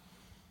term.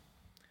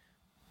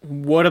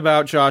 What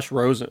about Josh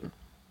Rosen?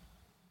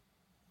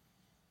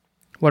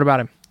 What about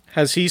him?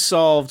 Has he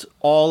solved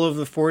all of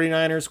the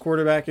 49ers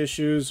quarterback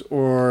issues,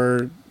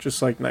 or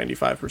just like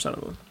 95%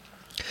 of them?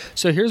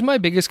 So here's my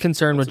biggest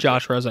concern with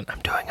Josh Rosen.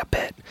 I'm doing a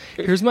bit.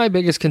 Here's my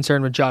biggest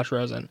concern with Josh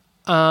Rosen.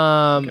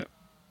 Okay.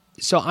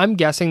 So I'm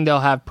guessing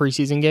they'll have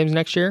preseason games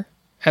next year,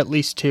 at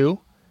least 2.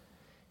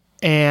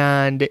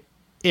 And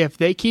if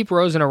they keep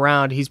Rosen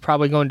around, he's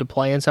probably going to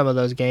play in some of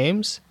those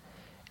games.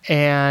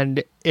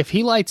 And if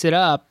he lights it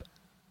up,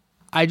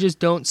 I just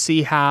don't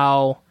see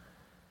how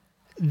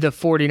the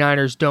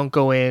 49ers don't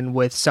go in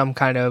with some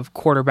kind of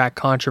quarterback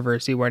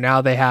controversy where now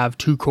they have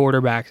 2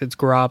 quarterbacks. It's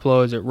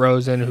Garoppolo, is it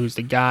Rosen, who's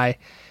the guy?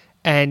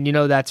 And,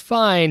 that's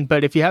fine.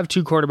 But if you have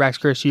 2 quarterbacks,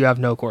 Chris, you have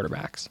no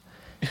quarterbacks.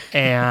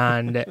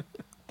 And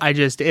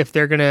if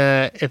they're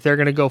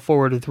gonna go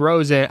forward with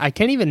Rosen, I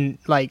can't even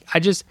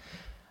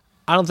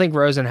I don't think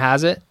Rosen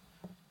has it,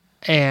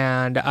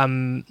 and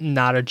I'm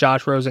not a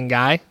Josh Rosen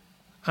guy.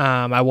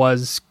 I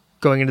was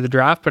going into the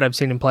draft, but I've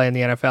seen him play in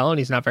the NFL, and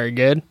he's not very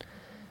good.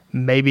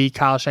 Maybe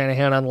Kyle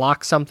Shanahan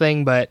unlocks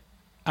something, but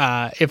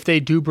if they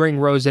do bring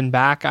Rosen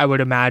back, I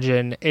would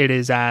imagine it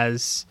is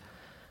as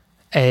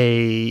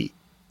a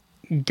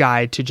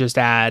guy to just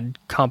add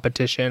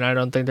competition. I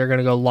don't think they're going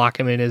to go lock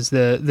him in as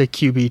the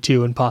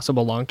QB2 and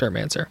possible long-term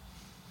answer.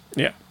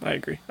 Yeah, I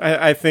agree.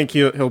 I think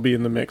he'll be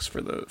in the mix for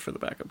the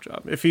backup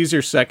job. If he's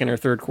your 2nd or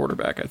 3rd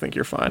quarterback, I think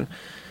you're fine.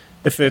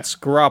 If it's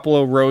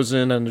Garoppolo,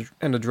 Rosen, and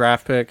a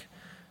draft pick,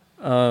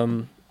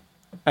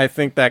 I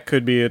think that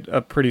could be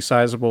a pretty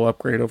sizable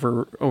upgrade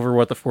over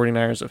what the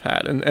 49ers have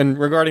had. And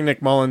regarding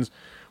Nick Mullins,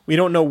 we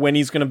don't know when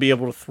he's going to be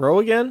able to throw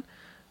again,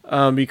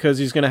 because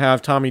he's going to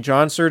have Tommy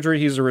John surgery.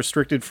 He's a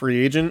restricted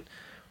free agent.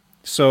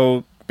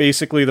 So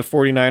basically the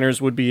 49ers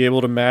would be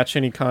able to match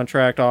any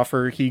contract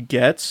offer he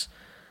gets.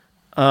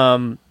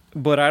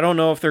 But I don't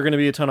know if there are going to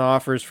be a ton of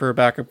offers for a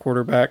backup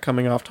quarterback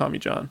coming off Tommy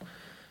John.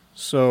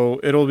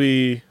 So it'll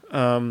be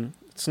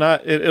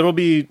it'll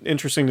be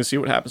interesting to see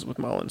what happens with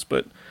Mullins,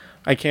 but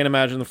I can't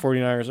imagine the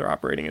 49ers are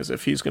operating as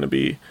if he's going to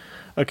be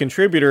a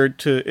contributor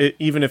to it,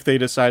 even if they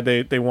decide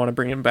they want to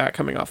bring him back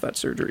coming off that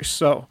surgery.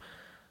 So,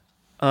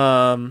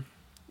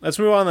 let's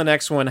move on to the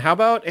next one. How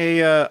about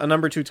a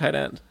number 2 tight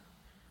end?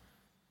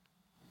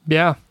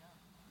 Yeah.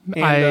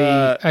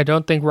 And, I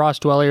don't think Ross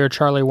Dwelley or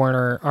Charlie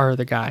Werner are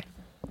the guy.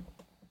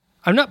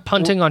 I'm not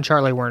punting on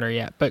Charlie Werner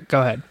yet, but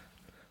go ahead.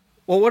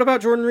 Well, what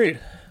about Jordan Reed?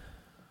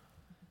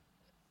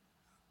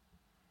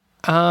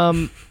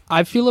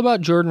 I feel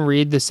about Jordan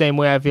Reed the same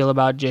way I feel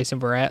about Jason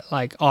Verrett.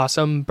 Like,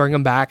 awesome, bring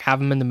him back,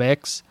 have him in the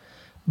mix.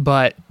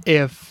 But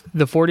if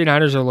the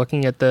 49ers are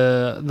looking at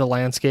the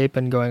landscape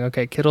and going,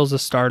 okay, Kittle's the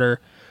starter,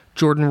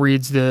 Jordan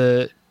Reed's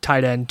the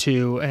tight end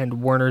 2,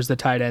 and Werner's the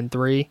tight end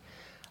 3,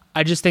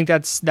 I just think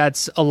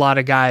that's a lot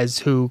of guys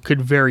who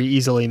could very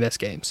easily miss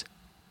games.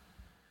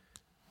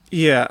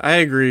 Yeah, I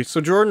agree.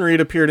 So Jordan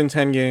Reed appeared in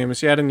 10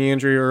 games. He had a knee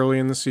injury early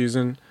in the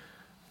season.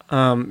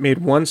 Made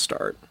 1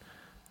 start.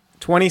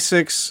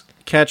 26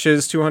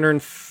 catches,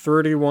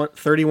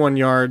 231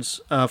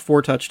 yards,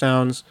 4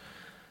 touchdowns.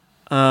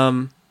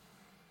 I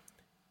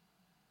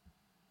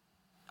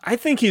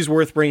think he's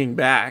worth bringing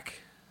back.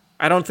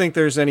 I don't think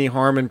there's any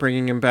harm in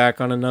bringing him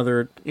back on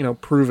another,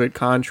 prove-it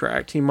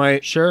contract. He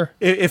might... Sure.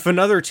 If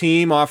another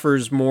team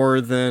offers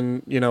more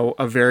than,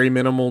 a very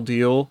minimal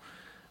deal,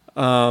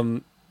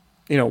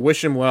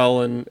 wish him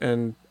well,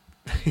 and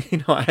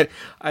I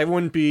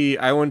wouldn't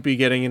be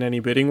getting in any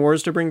bidding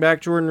wars to bring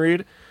back Jordan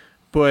Reed,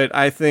 but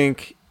I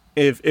think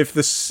if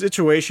the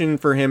situation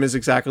for him is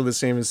exactly the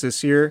same as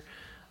this year,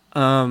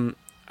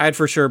 I'd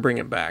for sure bring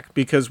him back,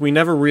 because we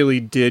never really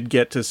did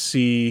get to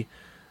see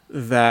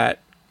that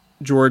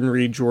Jordan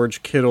Reed,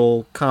 George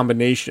Kittle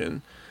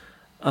combination.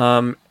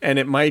 And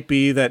it might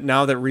be that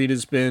now that Reed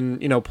has been,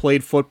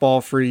 played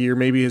football for a year,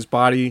 maybe his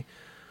body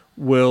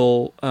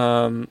will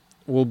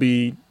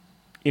be,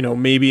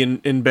 maybe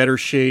in better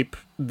shape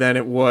than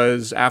it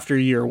was after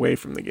a year away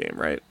from the game,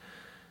 right?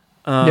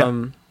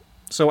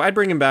 So I'd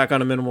bring him back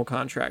on a minimal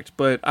contract,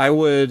 but I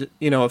would,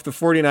 if the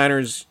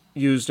 49ers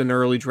used an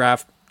early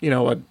draft,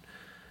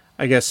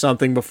 I guess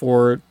something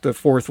before the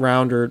 4th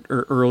round or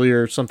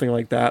earlier, something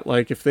like that.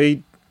 Like if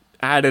they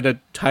added a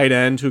tight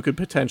end who could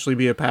potentially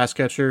be a pass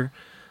catcher,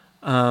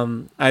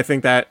 I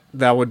think that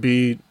would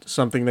be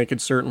something they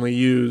could certainly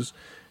use.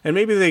 And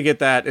maybe they get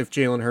that if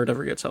Jalen Hurd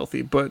ever gets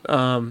healthy. But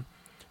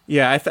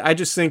I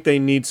just think they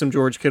need some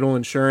George Kittle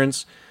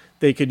insurance.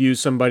 They could use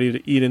somebody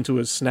to eat into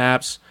his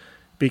snaps,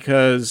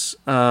 because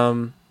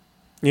I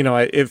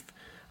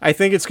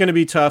think it's going to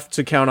be tough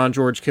to count on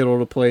George Kittle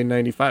to play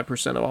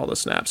 95% of all the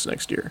snaps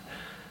next year.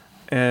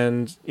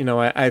 And,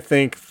 I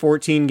think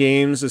 14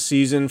 games a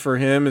season for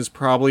him is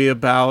probably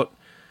about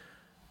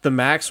the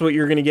max what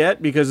you're going to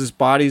get, because his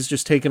body's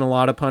just taken a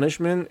lot of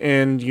punishment,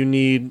 and you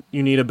need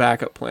a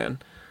backup plan,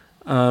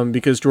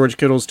 because George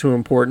Kittle's too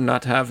important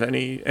not to have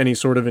any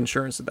sort of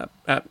insurance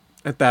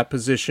at that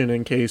position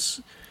in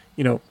case,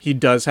 he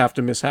does have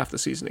to miss half the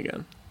season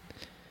again.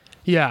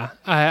 Yeah,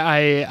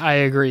 I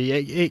agree.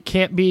 It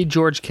can't be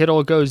George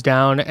Kittle goes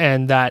down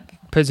and that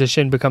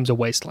position becomes a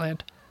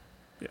wasteland.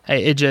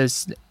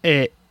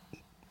 Yeah.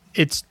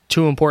 It's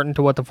too important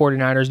to what the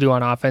 49ers do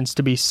on offense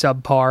to be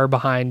subpar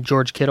behind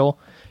George Kittle.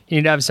 You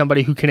need to have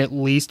somebody who can at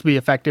least be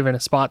effective in a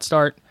spot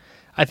start.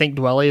 I think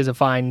Dwelley is a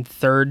fine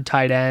 3rd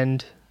tight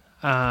end.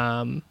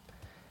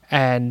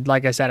 And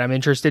like I said, I'm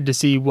interested to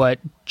see what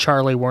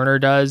Charlie Werner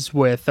does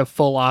with a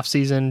full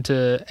offseason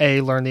to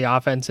A, learn the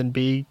offense, and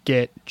B,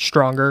 get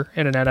stronger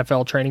in an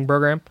NFL training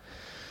program.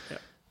 Yeah.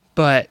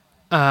 But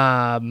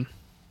I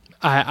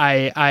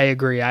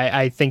agree.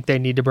 I think they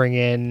need to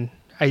bring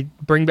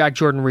back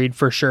Jordan Reed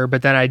for sure,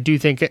 but then I do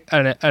think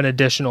an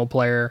additional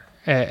player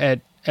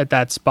at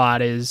that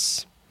spot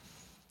is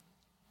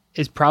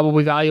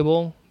probably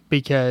valuable,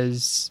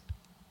 because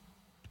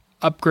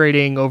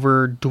upgrading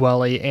over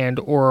Dwelley and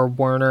or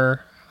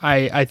Werner,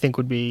 I think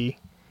would be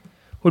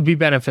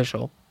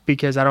beneficial,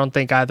 because I don't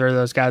think either of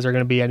those guys are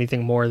going to be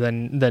anything more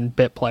than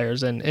bit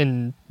players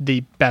in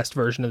the best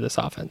version of this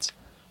offense.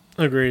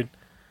 Agreed.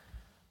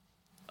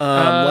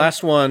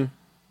 Last one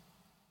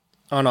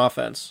on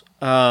offense.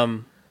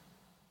 Running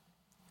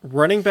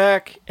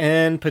back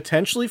and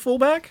potentially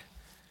fullback.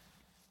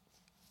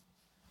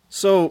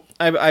 So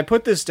I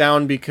put this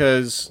down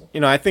because,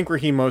 I think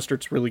Raheem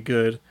Mostert's really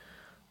good.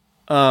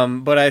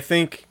 But I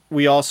think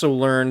we also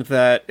learned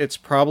that it's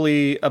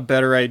probably a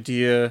better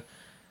idea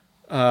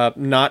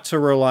not to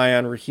rely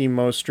on Raheem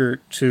Mostert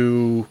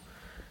to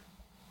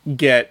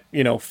get,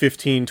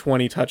 15,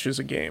 20 touches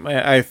a game.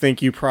 I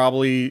think you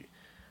probably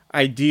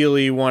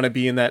ideally want to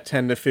be in that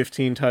 10 to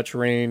 15 touch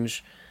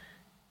range,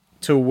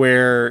 to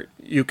where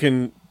you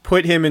can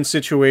put him in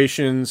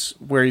situations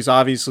where he's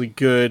obviously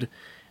good,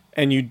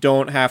 and you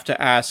don't have to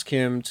ask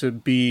him to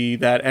be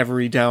that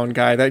every down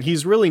guy that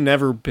he's really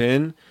never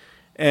been.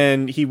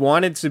 And he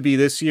wanted to be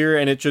this year,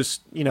 and it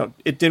just,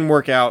 it didn't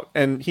work out.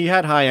 And he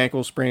had high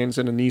ankle sprains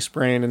and a knee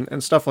sprain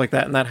and stuff like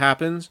that, and that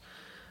happens.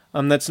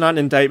 That's not an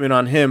indictment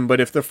on him,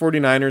 but if the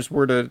 49ers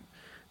were to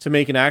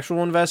make an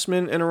actual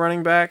investment in a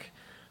running back,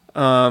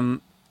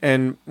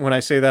 And when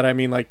I say that, I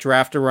mean like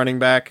draft a running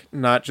back,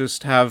 not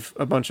just have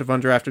a bunch of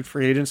undrafted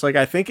free agents. Like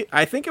I think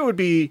it would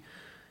be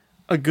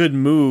a good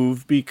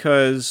move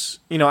because,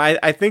 you know,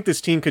 I think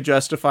this team could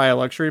justify a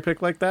luxury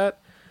pick like that.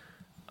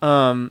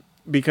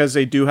 Because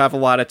they do have a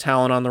lot of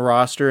talent on the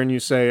roster, and you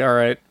say, all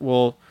right,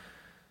 well,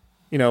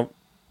 you know,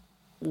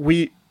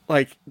 we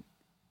like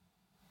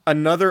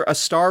a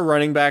star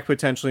running back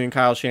potentially in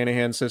Kyle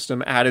Shanahan's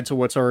system added to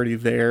what's already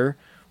there,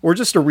 or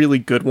just a really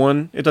good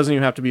one. It doesn't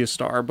even have to be a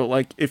star, but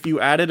like if you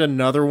added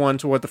another one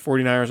to what the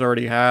 49ers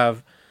already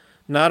have,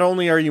 not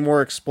only are you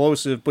more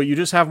explosive, but you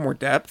just have more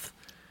depth.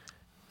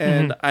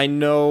 And I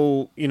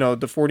know, you know,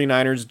 the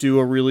 49ers do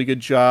a really good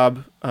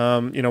job,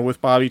 you know,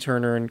 with Bobby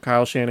Turner and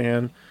Kyle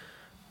Shanahan,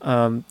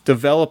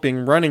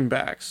 developing running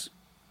backs.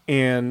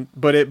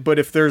 But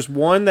if there's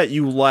one that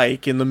you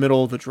like in the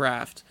middle of the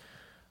draft,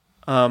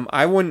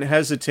 I wouldn't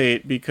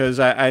hesitate because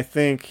I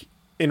think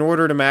in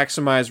order to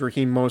maximize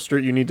Raheem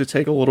Mostert, you need to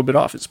take a little bit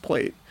off his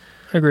plate.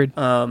 Agreed.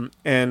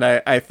 And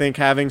I think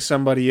having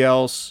somebody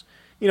else,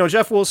 you know,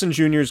 Jeff Wilson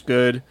Jr. is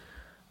good,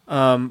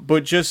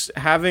 but just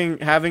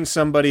having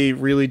somebody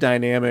really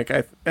dynamic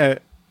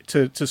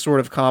to sort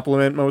of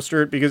complement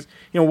Mostert, because,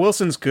 you know,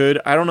 Wilson's good.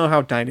 I don't know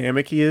how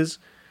dynamic he is,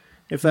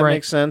 if that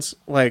makes sense.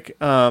 Like,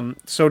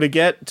 so to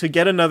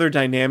get another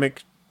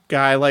dynamic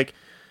guy, like,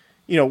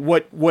 you know,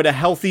 what a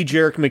healthy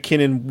Jerick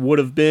McKinnon would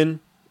have been,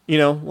 you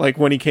know, like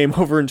when he came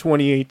over in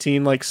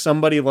 2018, like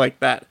somebody like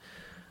that.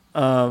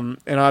 And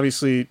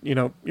obviously, you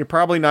know, you're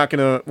probably not going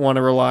to want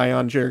to rely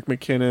on Jerick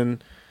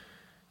McKinnon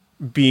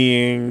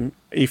being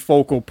a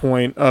focal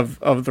point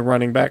of the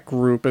running back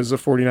group, as the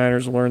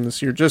 49ers learned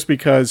this year, just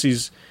because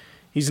he's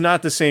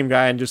not the same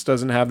guy and just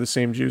doesn't have the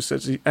same juice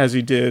as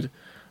he did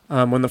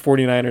when the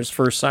 49ers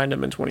first signed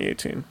him in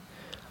 2018.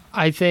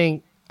 I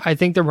think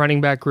the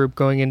running back group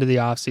going into the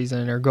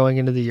offseason or going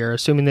into the year,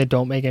 assuming they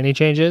don't make any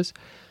changes,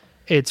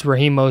 it's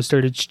Raheem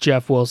Mostert, it's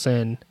Jeff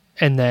Wilson,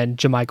 and then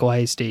JaMychal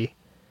Hasty.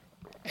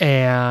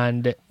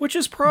 And which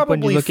is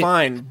probably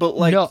fine, but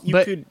like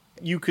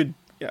you could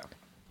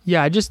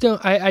yeah, I just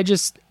don't I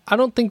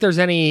don't think there's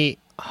any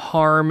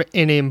harm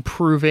in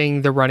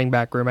improving the running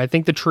back room. I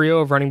think the trio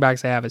of running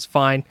backs I have is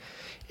fine.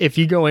 If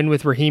you go in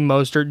with Raheem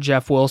Mostert,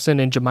 Jeff Wilson,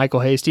 and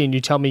JaMychal Hasty, and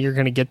you tell me you're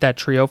going to get that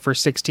trio for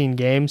 16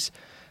 games,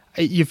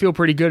 you feel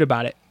pretty good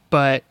about it.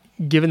 But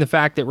given the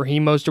fact that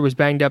Raheem Mostert was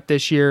banged up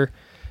this year,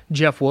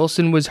 Jeff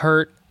Wilson was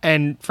hurt,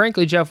 and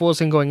frankly, Jeff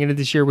Wilson going into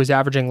this year was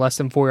averaging less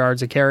than 4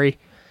 yards a carry.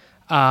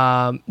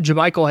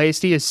 JaMychal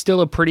Hasty is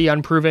still a pretty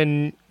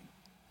unproven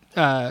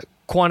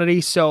quantity,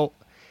 so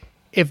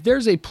if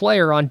there's a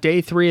player on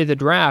day 3 of the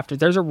draft, if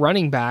there's a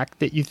running back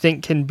that you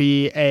think can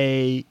be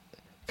a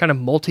kind of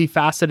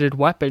multifaceted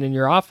weapon in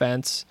your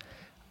offense,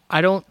 I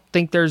don't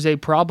think there's a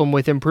problem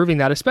with improving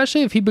that,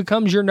 especially if he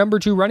becomes your number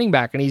 2 running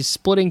back and he's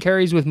splitting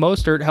carries with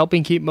Mostert,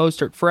 helping keep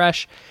Mostert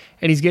fresh,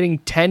 and he's getting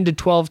 10 to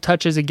 12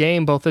 touches a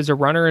game, both as a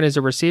runner and as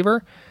a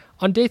receiver.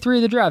 On day 3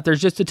 of the draft, there's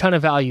just a ton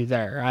of value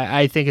there,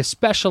 I think,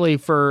 especially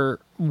for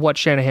what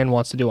Shanahan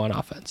wants to do on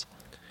offense.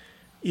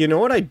 You know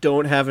what I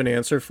don't have an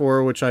answer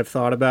for, which I've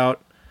thought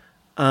about?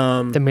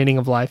 The meaning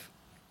of life?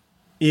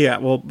 Yeah,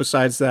 well,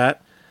 besides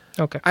that,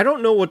 okay. I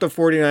don't know what the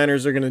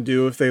 49ers are going to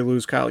do if they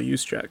lose Kyle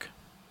Juszczyk.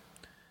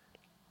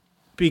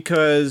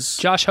 Because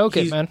Josh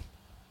Hokett, man.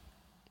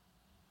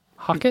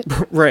 Hockett?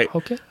 Right.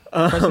 Hokett?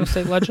 Fresno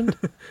State legend?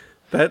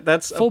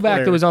 That's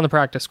fullback that was on the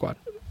practice squad.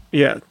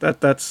 Yeah,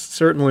 that's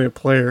certainly a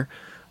player.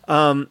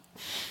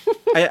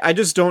 I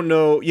just don't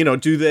know, you know,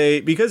 do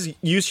they, because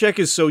Juszczyk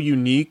is so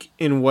unique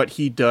in what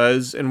he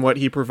does and what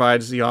he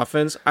provides the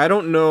offense, I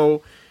don't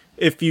know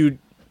if you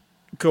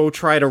go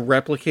try to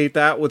replicate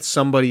that with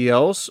somebody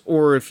else,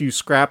 or if you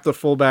scrap the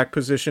fullback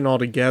position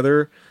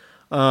altogether,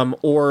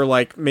 or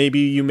like maybe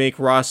you make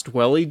Ross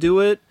Dwelley do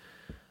it.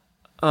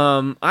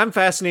 I'm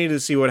fascinated to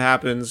see what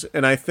happens,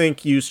 and I think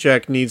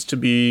Juszczyk needs to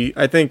be,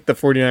 I think the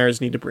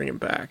 49ers need to bring him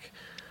back.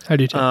 I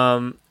do too.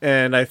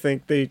 And I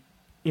think they,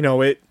 you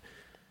know,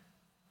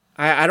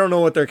 I don't know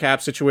what their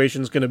cap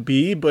situation is going to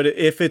be, but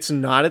if it's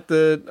not at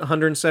the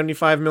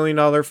 $175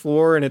 million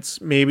floor and it's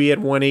maybe at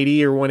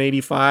 180 or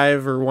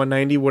 185 or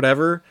 190,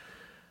 whatever,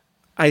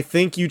 I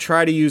think you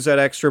try to use that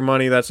extra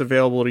money that's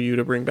available to you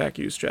to bring back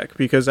Juszczyk,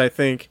 because I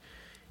think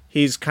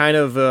he's kind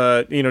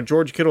of, you know,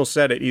 George Kittle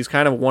said it, he's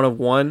kind of one of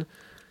one.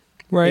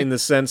 Right. In the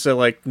sense that,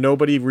 like,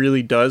 nobody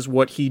really does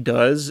what he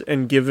does,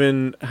 and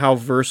given how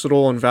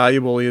versatile and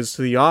valuable he is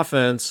to the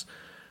offense,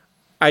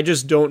 I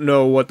just don't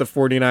know what the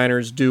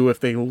 49ers do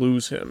if they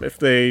lose him. If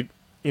they,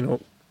 you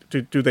know,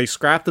 do they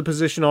scrap the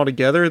position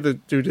altogether?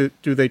 Do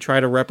they try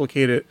to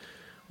replicate it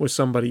with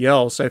somebody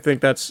else? I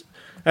think that's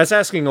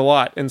asking a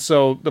lot. And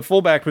so the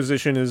fullback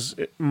position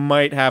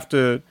might have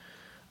to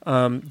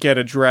get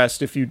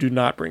addressed if you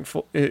don't bring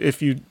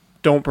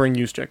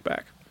Juszczyk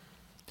back.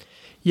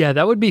 Yeah,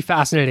 that would be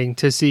fascinating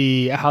to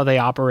see how they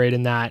operate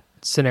in that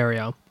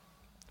scenario,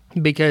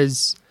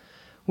 because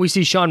we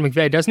see Sean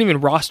McVay doesn't even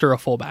roster a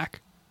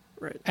fullback,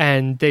 right?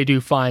 And they do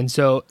fine.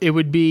 So it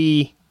would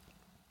be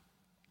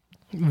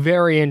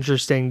very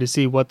interesting to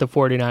see what the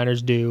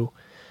 49ers do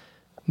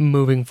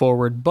moving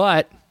forward.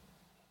 But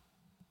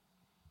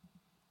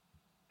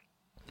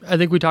I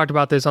think we talked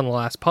about this on the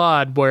last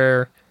pod,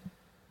 where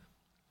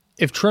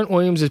if Trent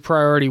Williams is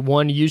priority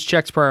 1,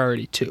 Juszczyk's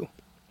priority 2.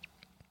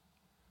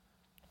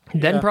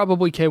 Then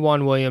probably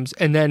K'Waun Williams,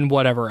 and then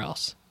whatever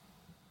else.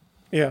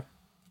 Yeah.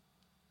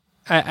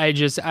 I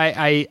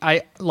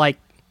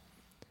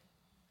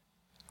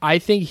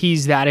think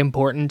he's that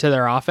important to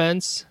their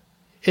offense.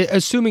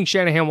 Assuming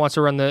Shanahan wants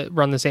to run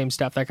the same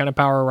stuff, that kind of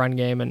power run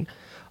game and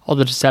all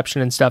the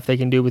deception and stuff they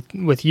can do with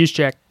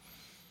Juszczyk.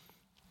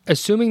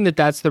 Assuming that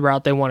that's the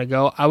route they want to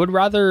go, I would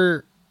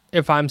rather,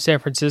 if I'm San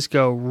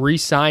Francisco,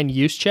 re-sign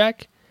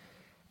Juszczyk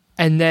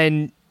and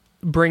then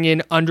bring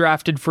in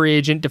undrafted free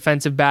agent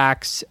defensive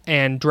backs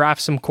and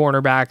draft some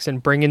cornerbacks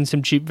and bring in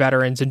some cheap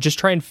veterans and just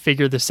try and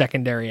figure the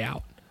secondary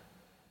out.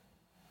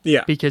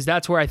 Yeah. Because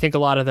that's where I think a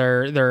lot of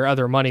their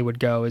other money would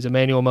go. Is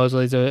Emmanuel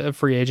Mosley's a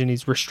free agent.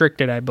 He's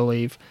restricted, I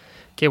believe.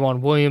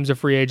 K'Waun Williams, a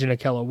free agent.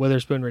 Ahkello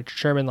Witherspoon, Richard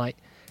Sherman. Like,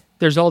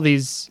 there's all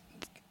these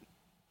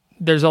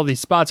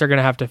spots they're going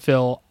to have to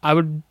fill. I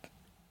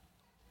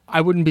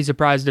wouldn't be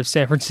surprised if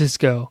San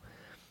Francisco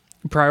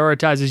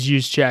prioritizes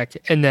Juszczyk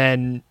and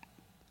then,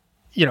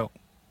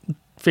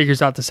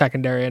 figures out the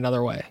secondary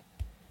another way.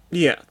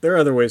 Yeah, there are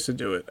other ways to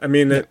do it. I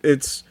mean,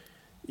 it's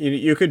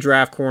you could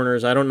draft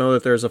corners. I don't know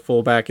that there's a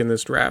fullback in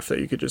this draft that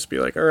you could just be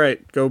like, all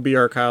right, go be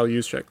our Kyle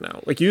Juszczyk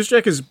now. Like,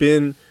 Juszczyk has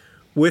been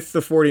with the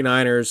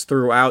 49ers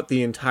throughout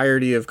the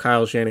entirety of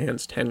Kyle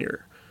Shanahan's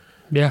tenure.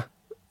 Yeah.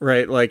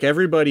 Right? Like,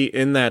 everybody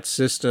in that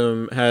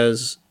system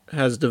has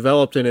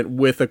developed in it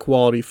with a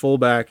quality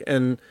fullback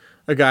and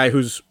a guy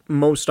who's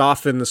most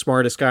often the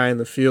smartest guy in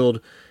the field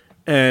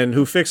and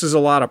who fixes a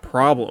lot of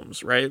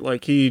problems, right?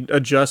 Like, he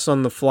adjusts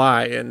on the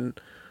fly and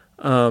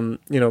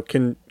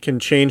can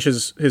change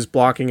his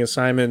blocking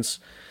assignments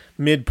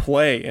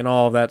mid-play and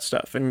all of that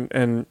stuff.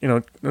 And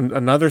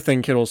another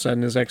thing Kittle said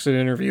in his exit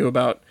interview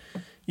about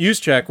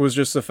Juszczyk was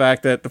just the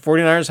fact that the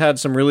 49ers had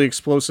some really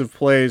explosive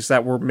plays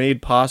that were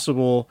made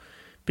possible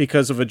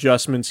because of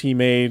adjustments he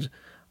made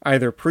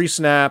either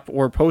pre-snap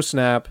or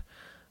post-snap,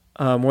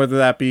 whether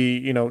that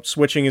be,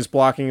 switching his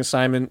blocking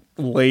assignment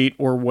late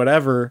or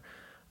whatever.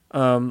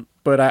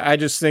 But I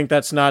just think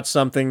that's not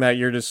something that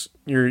you're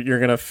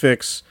going to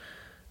fix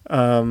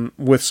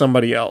with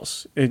somebody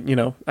else.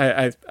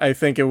 I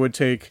think it would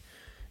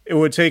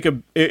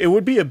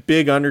be a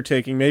big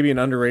undertaking, maybe an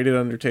underrated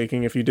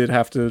undertaking if you did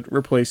have to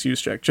replace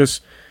Juszczyk,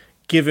 just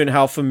given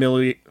how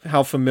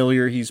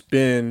familiar he's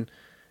been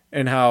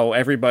and how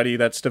everybody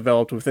that's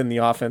developed within the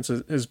offense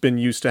has been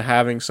used to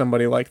having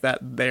somebody like that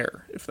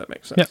there, if that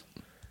makes sense.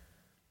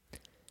 Yeah.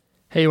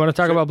 Hey, you want to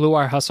talk about Blue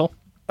Wire Hustle?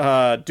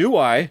 Do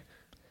I?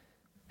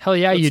 Hell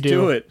yeah, you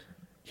do. Let's do it.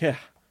 Yeah.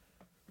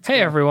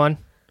 Hey, everyone.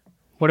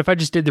 What if I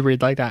just did the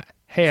read like that?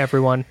 Hey,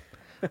 everyone.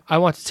 I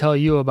want to tell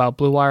you about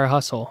Blue Wire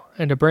Hustle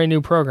and a brand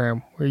new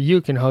program where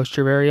you can host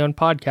your very own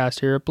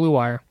podcast here at Blue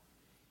Wire.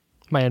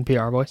 My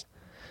NPR voice.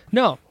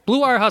 No,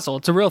 Blue Wire Hustle.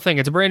 It's a real thing.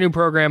 It's a brand new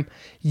program.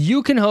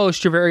 You can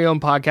host your very own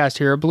podcast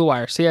here at Blue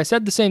Wire. See, I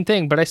said the same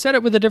thing, but I said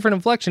it with a different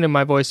inflection in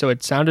my voice, so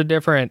it sounded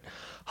different.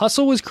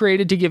 Hustle was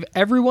created to give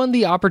everyone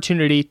the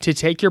opportunity to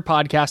take your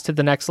podcast to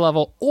the next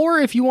level, or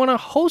if you want to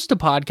host a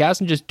podcast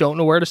and just don't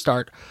know where to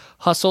start,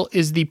 Hustle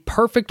is the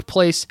perfect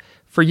place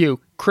for you.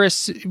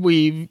 Chris,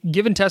 we've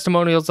given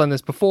testimonials on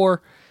this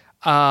before.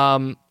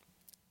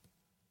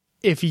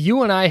 If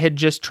you and I had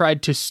just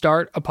tried to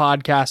start a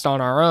podcast on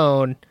our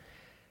own,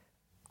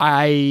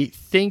 I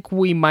think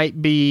we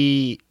might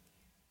be,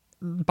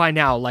 by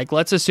now, like,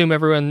 let's assume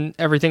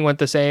everything went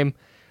the same.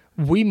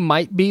 We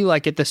might be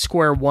like at the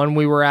square one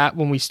we were at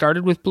when we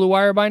started with Blue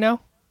Wire by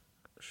now.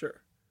 Sure.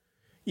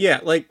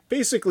 Yeah, like,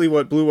 basically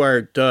what Blue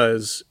Wire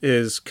does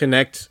is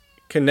connect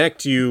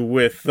you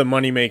with the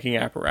money-making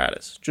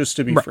apparatus, just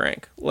to be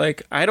frank.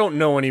 Like, I don't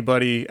know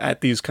anybody at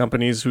these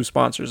companies who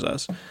sponsors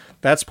us.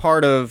 That's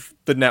part of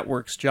the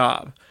network's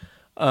job,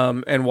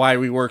 and why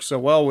we work so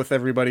well with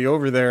everybody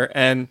over there.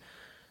 And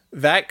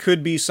that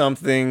could be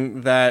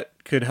something that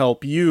could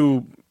help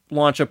you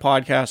launch a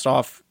podcast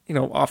off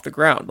the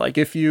ground. Like,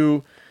 if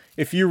you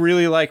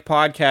really like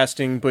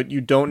podcasting, but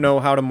you don't know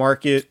how to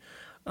market,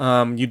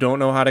 you don't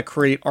know how to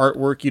create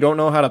artwork, you don't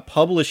know how to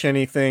publish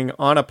anything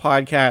on a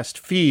podcast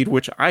feed,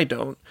 which I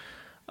don't,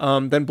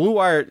 then Blue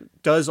Wire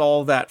does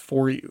all that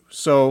for you.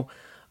 So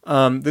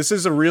this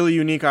is a really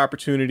unique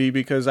opportunity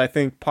because I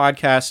think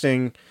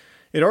podcasting,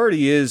 it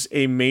already is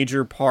a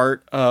major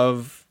part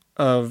of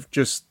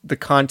just the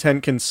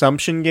content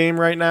consumption game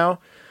right now.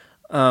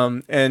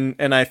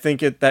 And I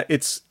think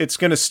it's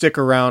going to stick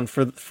around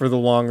for the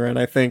long run.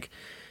 I think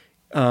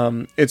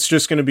it's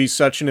just going to be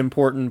such an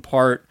important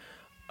part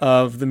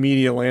of the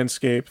media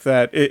landscape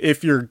that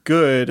if you're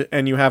good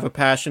and you have a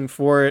passion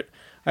for it,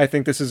 I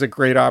think this is a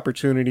great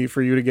opportunity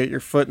for you to get your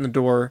foot in the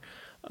door,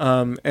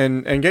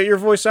 and get your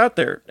voice out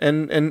there.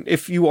 And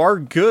if you are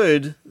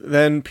good,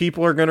 then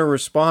people are going to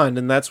respond.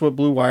 And that's what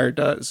Blue Wire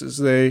does, is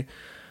they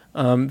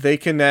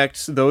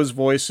connect those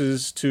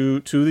voices to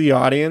the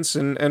audience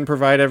and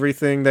provide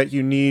everything that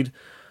you need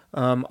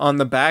on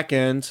the back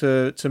end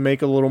to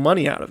make a little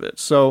money out of it.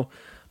 So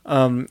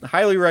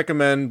Highly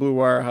recommend Blue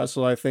Wire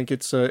Hustle. I think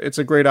it's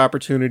a great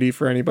opportunity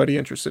for anybody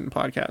interested in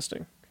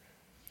podcasting.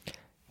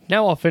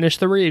 Now I'll finish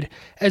the read.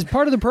 As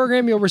part of the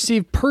program, you'll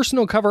receive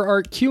personal cover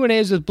art,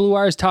 Q&As with Blue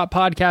Wire's top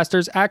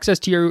podcasters, access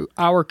to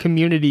our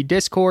community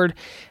Discord,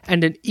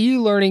 and an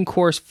e-learning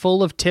course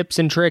full of tips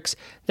and tricks.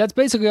 That's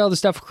basically all the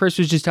stuff Chris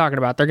was just talking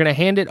about. They're going to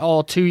hand it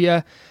all to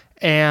you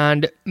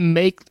and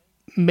make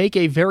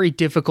a very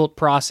difficult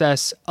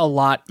process a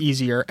lot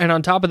easier. And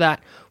on top of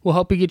that, we'll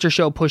help you get your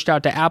show pushed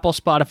out to Apple,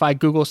 Spotify,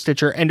 Google,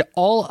 Stitcher, and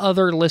all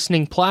other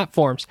listening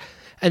platforms.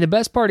 And the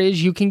best part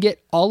is you can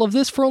get all of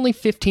this for only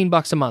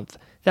 $15 a month.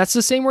 That's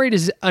the same rate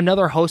as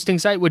another hosting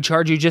site would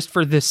charge you just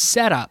for the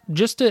setup,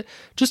 just to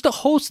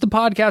host the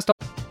podcast.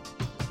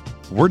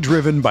 We're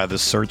driven by the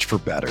search for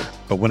better.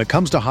 But when it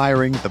comes to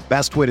hiring, the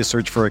best way to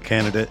search for a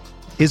candidate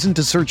isn't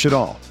to search at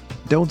all.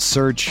 Don't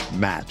search,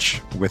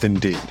 match with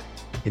Indeed.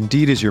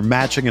 Indeed is your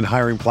matching and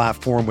hiring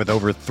platform with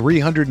over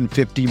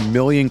 350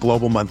 million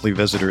global monthly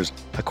visitors,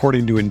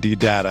 according to Indeed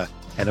data,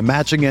 and a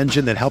matching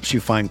engine that helps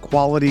you find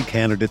quality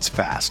candidates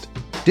fast.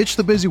 Ditch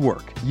the busy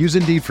work. Use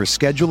Indeed for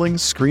scheduling,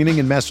 screening,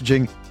 and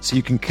messaging so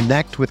you can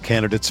connect with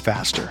candidates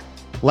faster.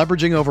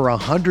 Leveraging over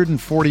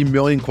 140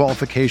 million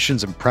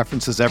qualifications and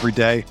preferences every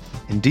day,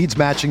 Indeed's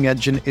matching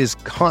engine is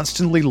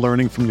constantly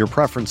learning from your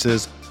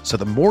preferences, so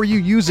the more you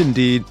use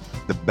Indeed,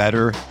 the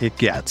better it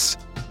gets.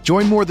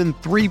 Join more than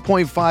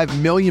 3.5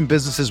 million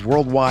businesses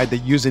worldwide that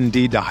use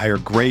Indeed to hire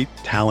great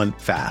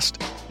talent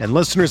fast. And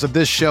listeners of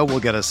this show will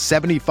get a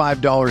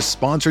 $75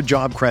 sponsored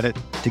job credit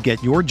to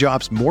get your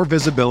jobs more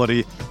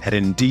visibility at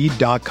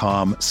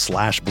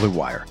Indeed.com/Blue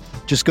Wire.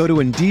 Just go to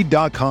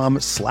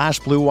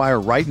Indeed.com/Blue Wire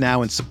right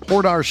now and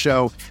support our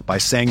show by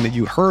saying that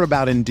you heard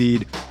about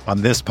Indeed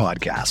on this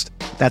podcast.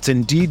 That's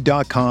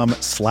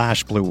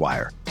Indeed.com/Blue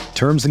Wire.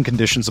 Terms and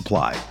conditions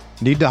apply.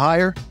 Need to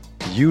hire?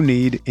 You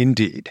need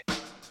Indeed.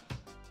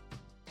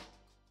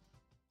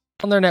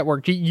 On their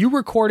network, you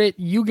record it,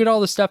 you get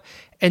all the stuff,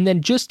 and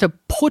then just to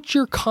put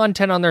your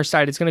content on their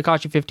site, it's going to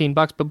cost you $15.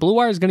 But Blue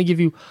Wire is going to give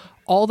you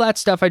all that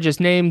stuff I just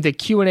named: the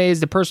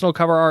Q&As, the personal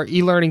cover art,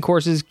 e-learning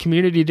courses,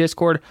 community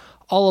Discord,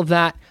 all of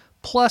that.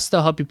 Plus,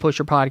 they'll help you push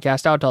your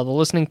podcast out to all the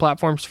listening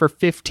platforms for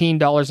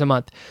 $15 a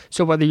month.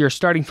 So whether you're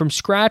starting from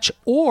scratch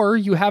or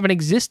you have an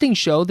existing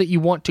show that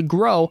you want to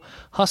grow,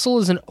 Hustle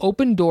is an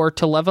open door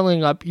to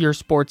leveling up your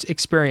sports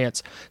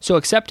experience. So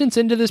acceptance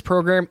into this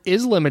program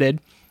is limited,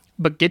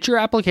 but get your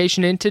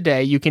application in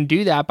today. You can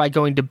do that by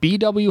going to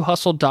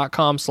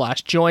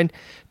bwhustle.com/join.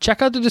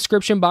 Check out the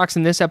description box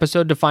in this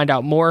episode to find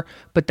out more,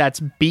 but that's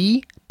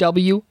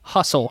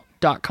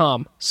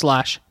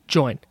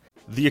bwhustle.com/join.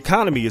 The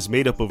economy is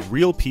made up of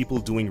real people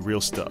doing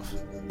real stuff,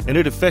 and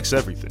it affects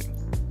everything.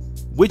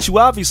 Which you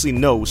obviously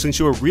know since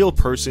you're a real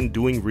person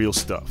doing real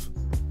stuff.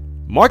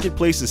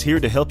 Marketplace is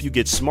here to help you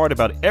get smart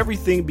about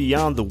everything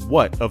beyond the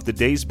what of the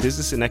day's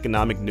business and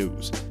economic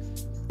news.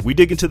 We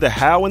dig into the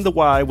how and the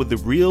why with the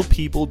real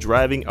people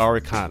driving our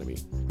economy.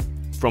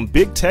 From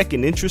big tech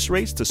and interest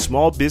rates to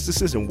small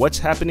businesses and what's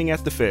happening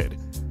at the Fed,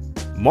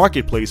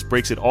 Marketplace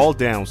breaks it all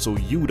down so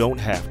you don't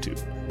have to.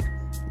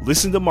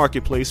 Listen to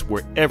Marketplace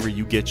wherever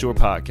you get your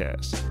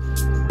podcasts.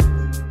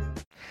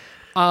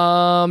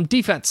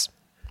 Defense.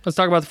 Let's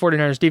talk about the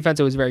 49ers defense.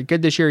 It was very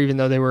good this year, even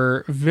though they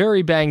were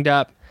very banged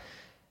up.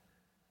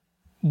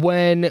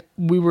 When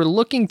we were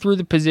looking through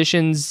the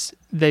positions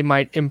they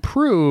might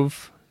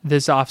improve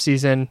this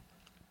offseason,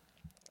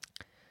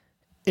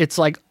 it's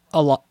like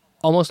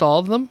almost all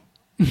of them.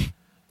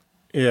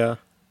 Yeah.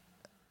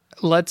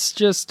 Let's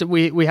just,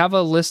 we have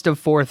a list of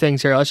 4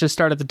 things here. Let's just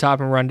start at the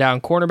top and run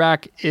down.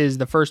 Cornerback is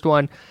the first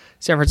one.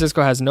 San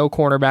Francisco has no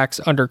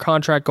cornerbacks under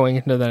contract going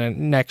into the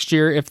next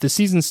year. If the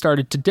season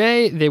started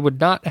today, they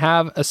would not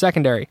have a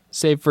secondary,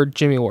 save for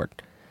Jimmy Ward.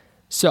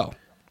 So.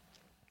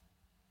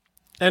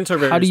 And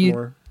Tarvarius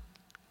Moore.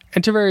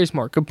 And Tarvarius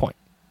Moore, good point.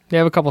 They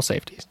have a couple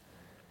safeties.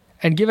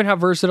 And given how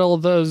versatile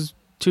those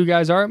 2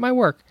 guys are, it might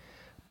work.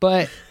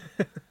 But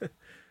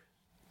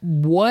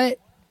what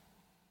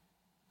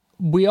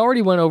we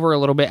already went over a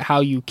little bit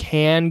how you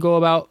can go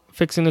about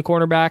fixing the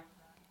cornerback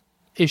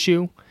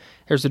issue.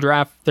 There's the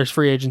draft, there's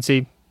free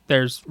agency,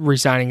 there's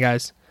re-signing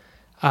guys.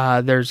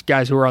 There's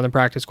guys who were on the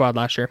practice squad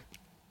last year.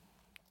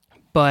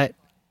 But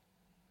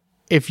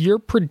if you're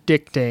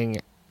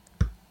predicting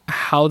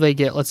how they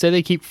get, let's say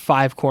they keep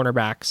 5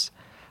 cornerbacks,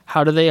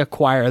 how do they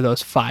acquire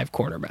those 5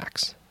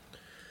 cornerbacks?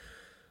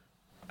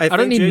 I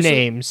don't need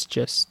names,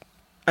 just...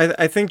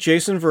 I think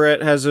Jason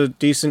Verrett has a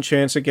decent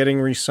chance at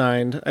getting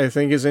re-signed. I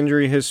think his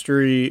injury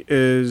history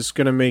is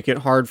going to make it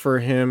hard for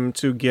him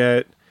to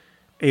get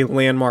a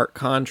landmark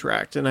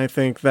contract, and I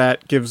think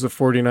that gives the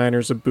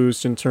 49ers a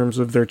boost in terms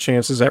of their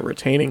chances at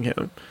retaining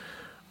him.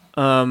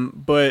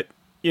 But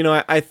you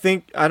know, I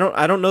think I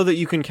don't know that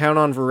you can count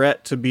on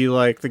Verrett to be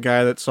like the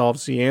guy that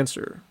solves the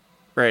answer,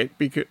 right?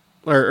 Because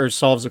or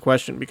solves the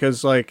question,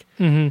 because like.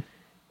 Mm-hmm.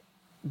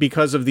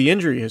 Because of the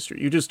injury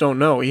history. You just don't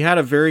know. He had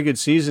a very good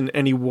season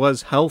and he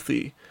was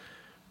healthy.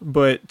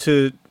 But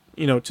to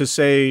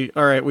say,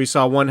 all right, we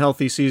saw one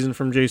healthy season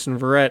from Jason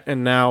Verrett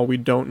and now we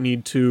don't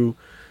need to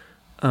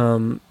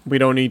we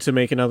don't need to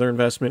make another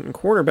investment in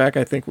cornerback,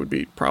 I think would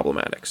be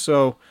problematic.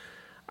 So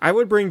I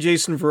would bring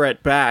Jason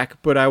Verrett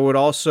back, but I would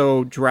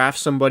also draft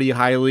somebody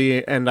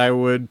highly, and I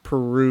would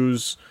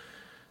peruse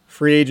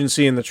free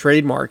agency in the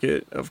trade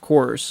market, of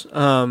course.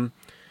 I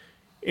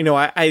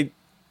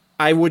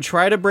would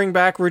try to bring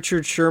back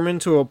Richard Sherman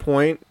to a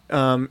point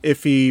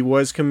if he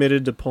was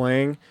committed to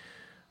playing.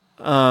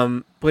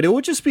 But it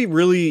would just be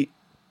really,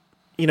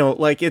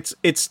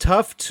 it's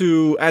tough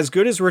to, as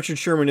good as Richard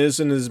Sherman is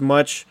and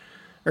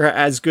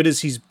as good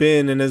as he's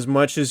been and as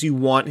much as you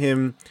want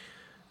him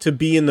to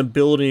be in the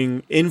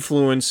building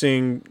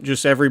influencing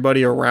just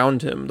everybody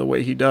around him the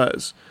way he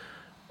does.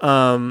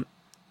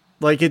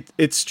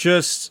 It's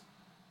just,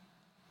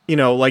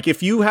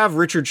 if you have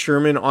Richard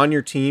Sherman on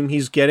your team,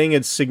 he's getting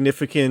a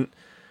significant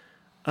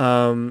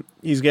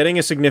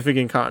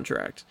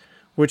contract,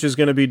 which is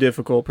going to be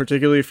difficult,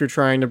 particularly if you're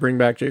trying to bring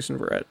back Jason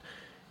Verrett.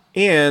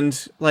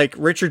 And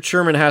Richard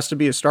Sherman has to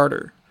be a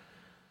starter,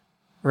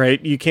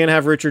 right? You can't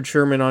have Richard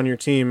Sherman on your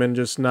team and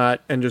just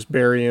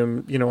bury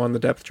him, on the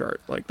depth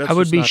chart. I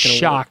would be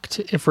shocked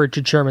if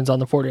Richard Sherman's on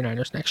the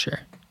 49ers next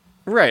year.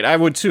 Right. I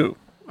would too.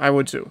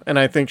 And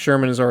I think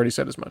Sherman has already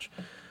said as much.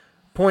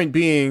 Point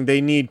being, they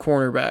need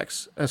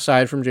cornerbacks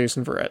aside from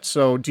Jason Verrett.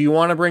 So do you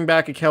want to bring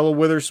back Ahkello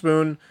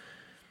Witherspoon?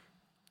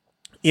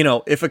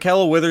 If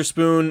Ahkello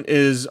Witherspoon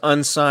is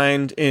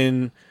unsigned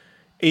in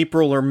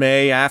April or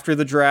May after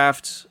the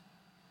draft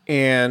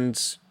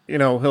and,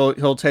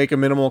 he'll take a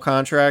minimal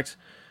contract,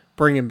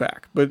 bring him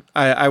back. But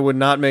I would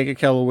not make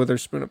Ahkello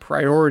Witherspoon a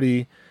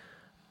priority.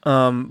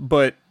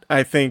 But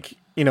I think,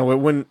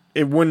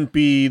 it wouldn't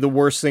be the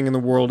worst thing in the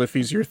world if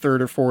he's your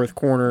third or fourth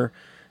corner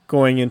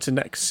going into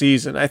next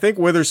season. I think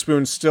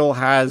Witherspoon still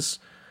has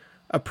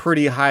a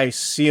pretty high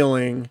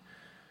ceiling,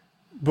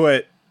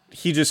 but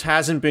he just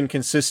hasn't been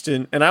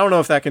consistent. And I don't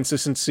know if that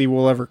consistency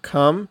will ever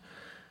come,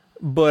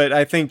 but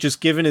I think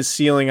just given his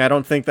ceiling, I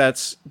don't think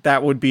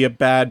that would be a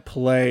bad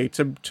play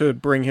to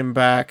bring him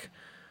back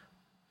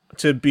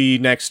to be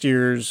next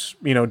year's,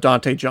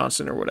 Dante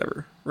Johnson or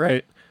whatever.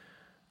 Right.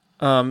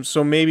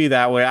 So maybe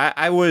that way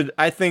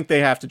I think they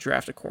have to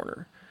draft a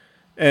corner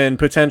and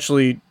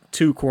potentially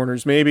two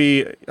corners,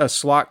 maybe a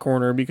slot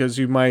corner, because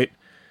you might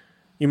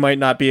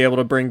not be able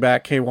to bring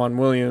back K'Wan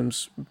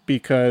Williams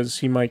because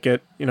he might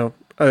get,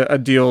 a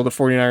deal the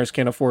 49ers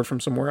can't afford from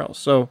somewhere else.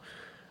 So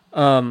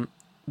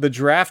the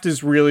draft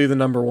is really the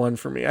number one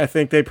for me. I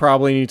think they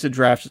probably need to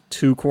draft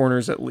two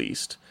corners at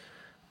least.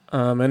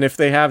 And if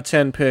they have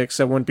 10 picks,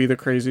 that wouldn't be the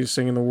craziest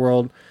thing in the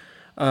world.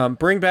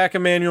 Bring back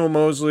Emmanuel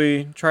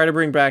Mosley, try to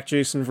bring back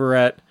Jason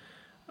Verrett,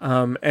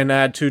 and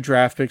add 2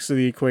 draft picks to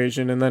the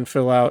equation, and then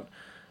fill out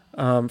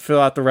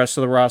the rest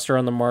of the roster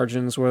on the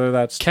margins, whether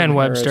that's Ken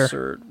Webster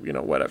or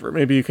whatever.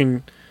 Maybe you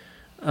can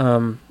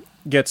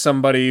get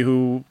somebody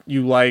who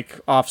you like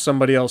off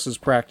somebody else's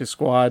practice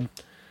squad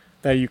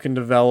that you can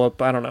develop.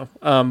 I don't know.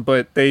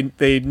 But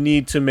they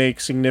need to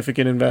make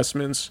significant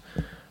investments,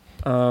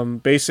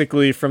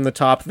 basically from the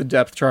top of the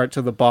depth chart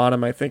to the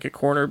bottom, I think, at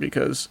corner,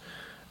 because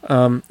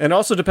and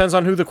also depends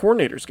on who the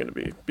coordinator is going to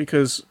be,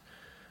 because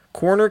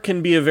corner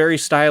can be a very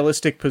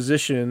stylistic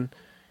position,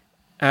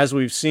 as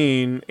we've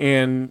seen,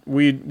 and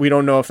we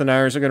don't know if the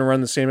Niners are going to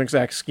run the same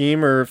exact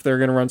scheme or if they're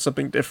going to run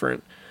something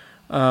different.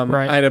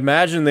 Right. I'd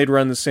imagine they'd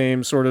run the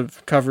same sort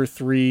of cover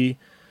 3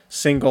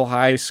 single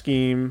high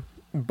scheme,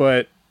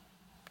 but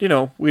we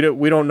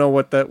don't know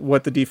what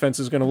the defense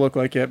is going to look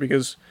like yet,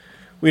 because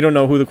we don't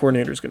know who the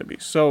coordinator is going to be.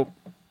 So,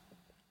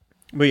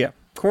 but yeah,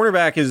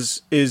 cornerback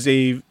is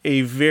a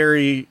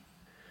very,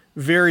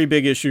 very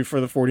big issue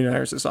for the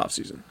 49ers this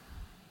offseason.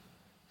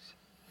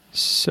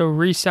 So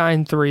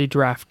re-sign 3,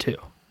 draft 2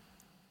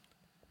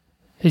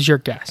 is your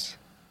guess?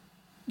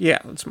 Yeah,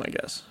 that's my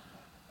guess.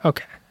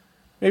 Okay.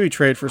 Maybe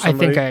trade for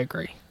somebody. I think I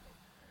agree.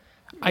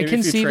 Maybe I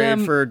can see them.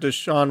 Trade for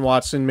Deshaun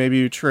Watson. Maybe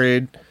you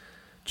trade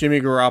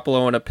Jimmy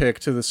Garoppolo and a pick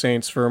to the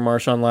Saints for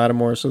Marshawn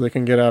Lattimore so they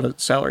can get out of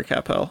salary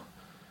cap hell.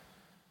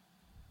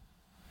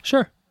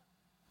 Sure.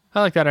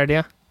 I like that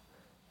idea.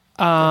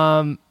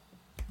 I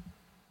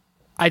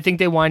think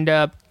they wind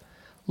up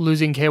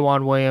losing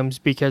K'Wan Williams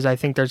because I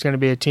think there's going to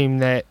be a team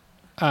that,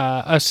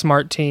 a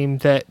smart team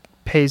that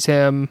pays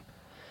him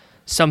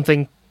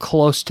something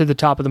close to the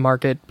top of the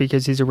market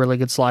because he's a really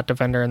good slot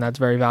defender, and that's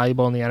very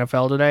valuable in the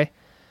NFL today.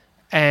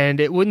 And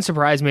it wouldn't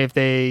surprise me if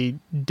they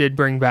did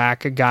bring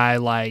back a guy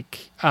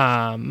like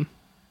Jamar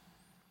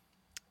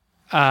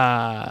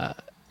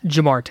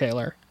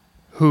Taylor,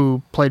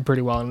 who played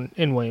pretty well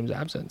in Williams'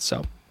 absence.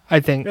 So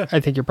I think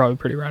you're probably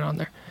pretty right on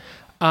there.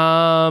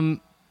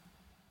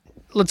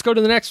 Let's go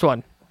to the next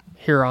one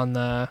here on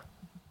the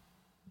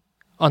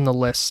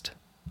list.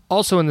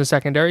 Also in the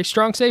secondary,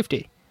 strong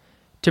safety.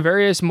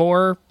 Tavarius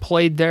Moore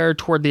played there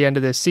toward the end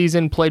of this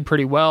season, played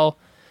pretty well.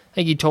 I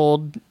think he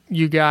told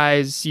you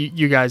guys,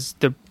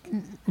 the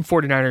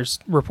 49ers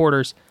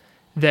reporters,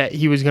 that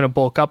he was going to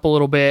bulk up a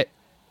little bit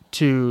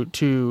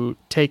to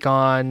take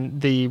on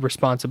the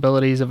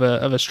responsibilities of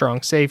a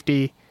strong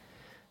safety.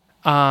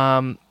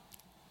 Even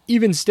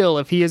still,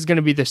 if he is going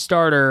to be the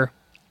starter,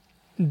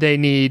 they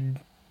need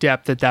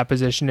depth at that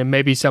position and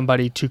maybe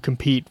somebody to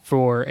compete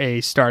for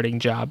a starting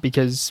job,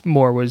 because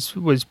Moore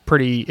was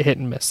pretty hit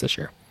and miss this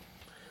year.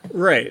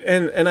 Right,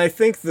 and I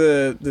think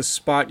the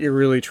spot you're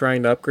really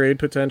trying to upgrade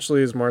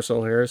potentially is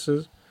Marcel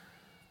Harris's.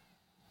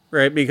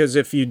 Right, because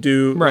if you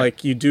do,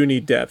 you do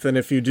need depth, and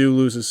if you do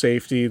lose a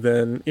safety,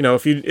 then,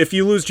 if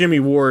you lose Jimmy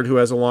Ward, who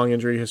has a long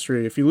injury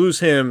history, if you lose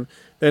him,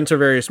 then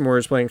Tarvarius Moore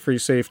is playing free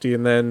safety,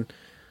 and then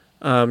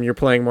you're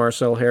playing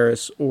Marcel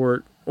Harris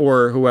or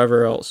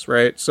whoever else,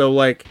 right? So,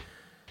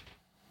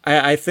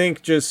 I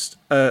think just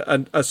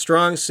a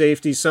strong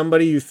safety,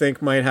 somebody you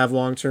think might have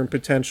long-term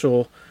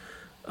potential.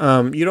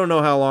 You don't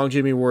know how long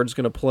Jimmy Ward's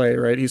going to play,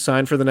 right? He's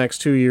signed for the next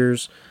 2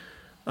 years,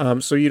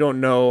 so you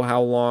don't know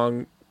how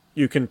long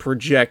you can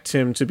project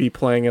him to be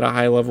playing at a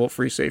high level of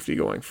free safety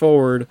going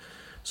forward.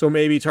 So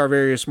maybe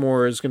Tarvarius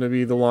Moore is going to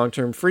be the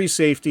long-term free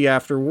safety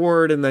after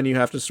Ward, and then you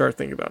have to start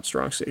thinking about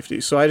strong safety.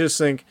 So I just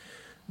think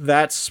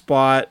that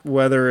spot,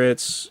 whether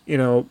it's,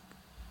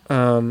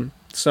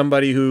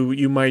 somebody who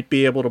you might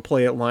be able to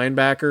play at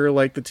linebacker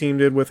like the team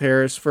did with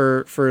Harris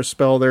for a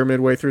spell there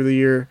midway through the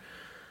year,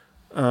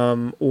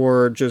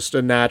 or just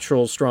a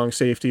natural strong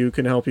safety who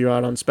can help you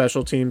out on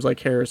special teams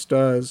like Harris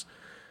does.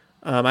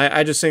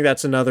 I just think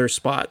that's another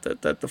spot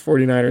that the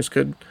 49ers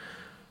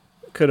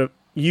could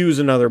use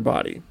another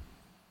body.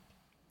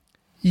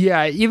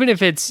 Yeah, even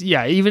if it's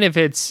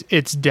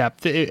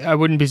depth, I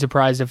wouldn't be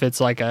surprised if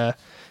it's like a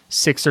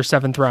 6th or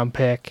 7th round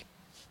pick.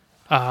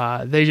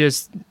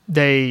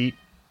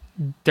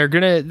 They're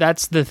gonna.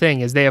 That's the thing,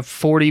 is they have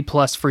 40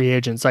 plus free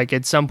agents. Like,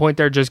 at some point,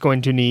 they're just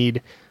going to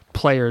need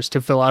players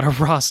to fill out a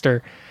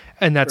roster,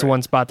 and that's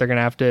one spot they're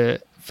gonna have to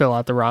fill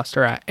out the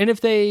roster at. And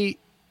if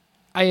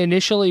I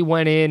initially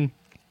went in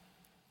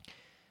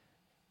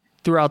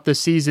throughout the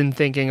season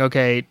thinking,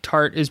 okay,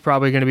 Tart is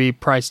probably going to be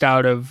priced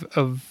out of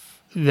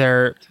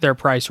their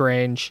price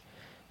range,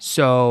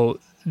 so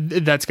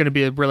that's going to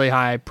be a really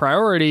high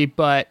priority.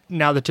 But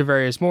now that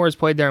Tarvarius Moore has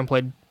played there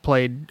and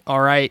played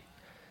all right,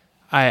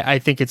 I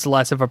think it's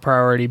less of a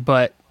priority.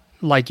 But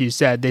like you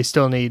said, they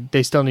still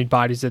need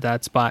bodies at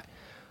that spot.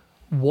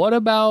 What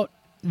about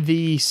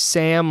the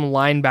Sam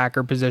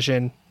linebacker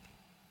position,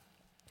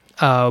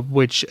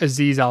 which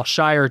Azeez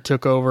Al-Shaair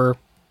took over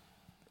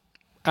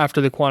after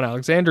the Quan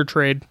Alexander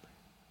trade?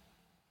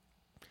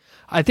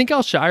 I think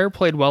Al-Shaair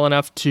played well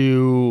enough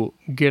to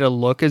get a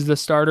look as the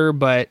starter,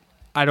 but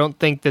I don't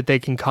think that they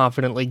can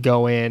confidently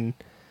go in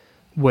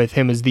with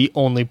him as the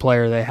only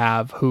player they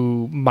have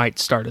who might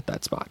start at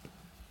that spot.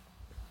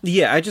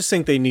 Yeah, I just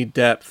think they need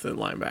depth at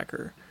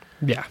linebacker.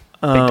 Yeah.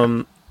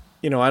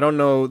 I don't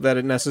know that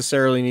it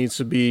necessarily needs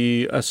to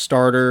be a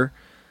starter,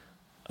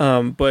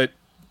 but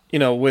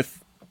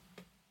with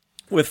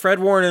Fred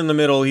Warner in the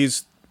middle,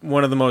 he's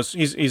one of the most.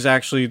 He's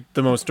actually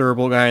the most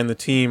durable guy in the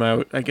team.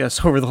 I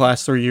guess over the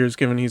last 3 years,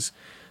 given he's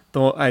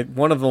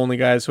one of the only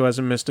guys who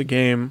hasn't missed a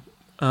game.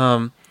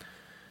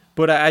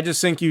 But I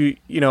just think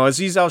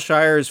Azeez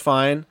Al-Shaair is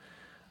fine.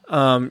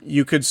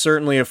 You could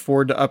certainly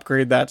afford to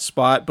upgrade that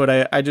spot, but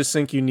I just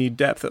think you need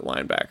depth at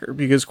linebacker,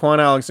 because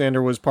Quan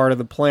Alexander was part of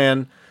the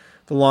plan,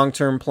 the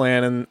long-term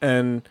plan,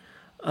 and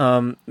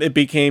it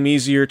became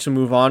easier to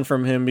move on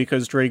from him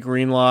because Dre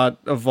Greenlaw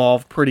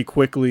evolved pretty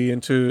quickly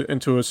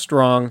into a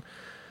strong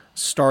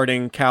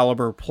starting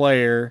caliber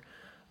player.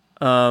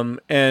 And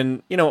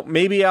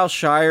maybe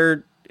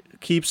Al-Shaair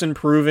keeps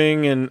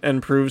improving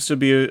and proves to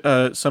be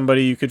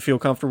somebody you could feel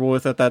comfortable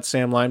with at that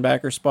Sam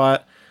linebacker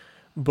spot.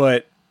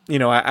 But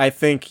I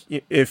think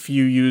if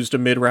you used a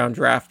mid-round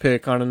draft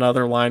pick on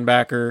another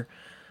linebacker,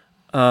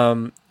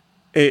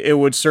 it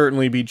would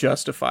certainly be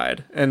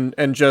justified,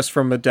 and just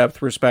from a depth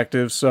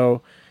perspective.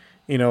 So,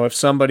 if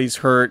somebody's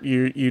hurt,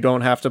 you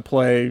don't have to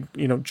play,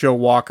 Joe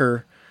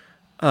Walker,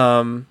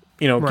 right.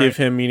 Give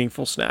him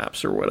meaningful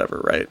snaps or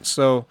whatever, right?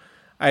 So,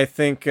 I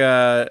think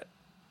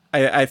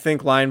I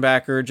think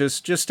linebacker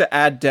just to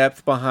add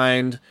depth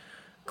behind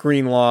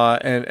Greenlaw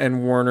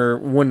and Warner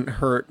wouldn't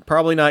hurt.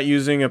 Probably not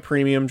using a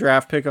premium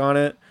draft pick on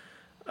it,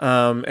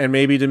 and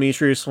maybe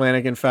Demetrius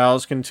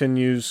Flanagan-Fowles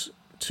continues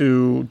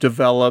to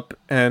develop,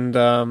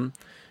 and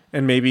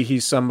maybe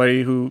he's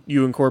somebody who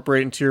you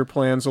incorporate into your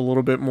plans a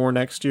little bit more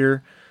next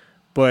year.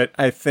 But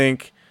I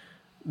think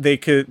they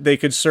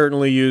could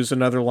certainly use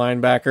another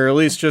linebacker, at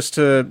least just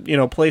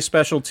to play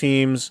special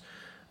teams,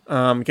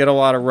 get a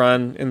lot of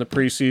run in the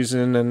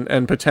preseason,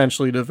 and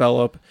potentially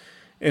develop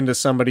into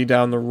somebody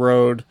down the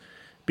road.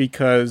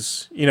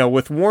 Because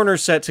with Warner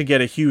set to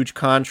get a huge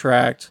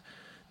contract,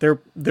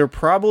 there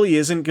probably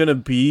isn't going to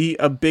be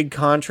a big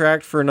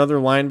contract for another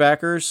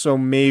linebacker, so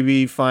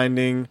maybe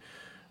finding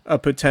a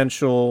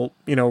potential,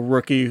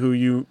 rookie who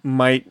you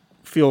might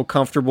feel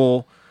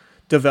comfortable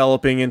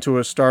developing into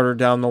a starter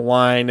down the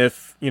line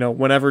if,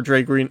 whenever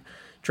Dre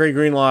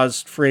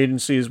Greenlaw's free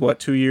agency is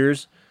 2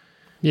 years?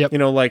 Yep.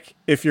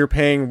 If you're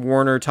paying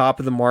Warner top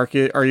of the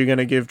market, are you going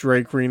to give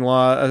Dre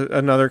Greenlaw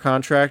another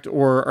contract,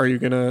 or are you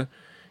going to,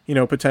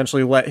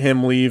 potentially let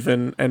him leave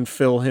and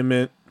fill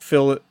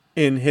it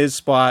in his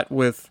spot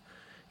with,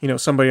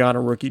 somebody on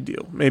a rookie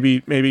deal?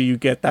 Maybe you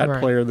get that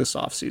player this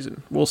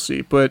offseason. We'll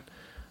see. But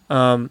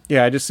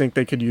I just think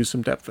they could use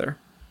some depth there.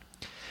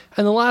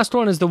 And the last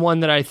one is the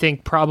one that I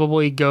think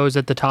probably goes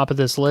at the top of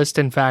this list.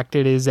 In fact,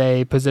 it is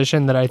a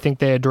position that I think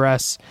they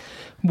address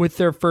with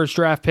their first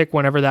draft pick,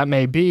 whenever that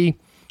may be,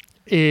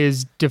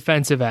 is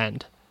defensive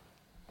end.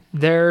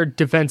 Their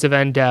defensive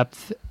end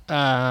depth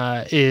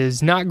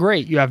is not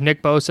great. You have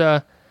Nick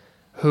Bosa,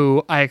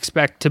 who I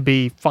expect to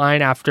be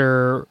fine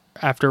after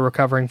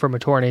recovering from a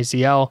torn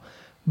ACL.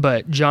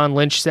 But John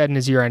Lynch said in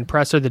his year-end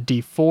presser that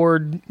Dee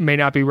Ford may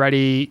not be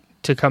ready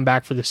to come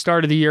back for the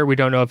start of the year. We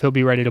don't know if he'll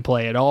be ready to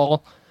play at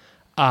all.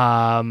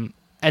 And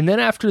then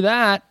after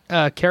that,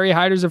 Kerry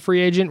Hyder's a free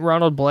agent.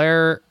 Ronald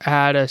Blair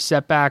had a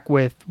setback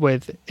with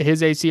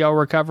his ACL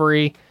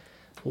recovery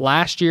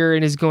last year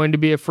and is going to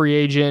be a free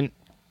agent.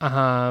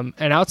 And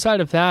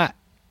outside of that,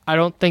 I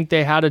don't think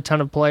they had a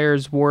ton of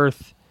players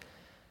worth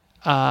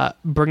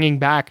bringing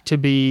back to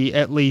be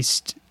at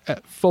least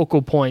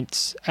focal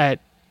points at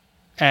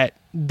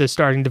the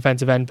starting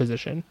defensive end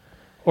position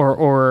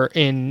or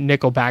in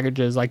nickel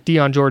packages. Like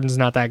Dion Jordan's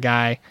not that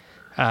guy.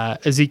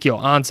 Ezekiel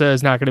Ansah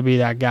is not going to be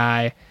that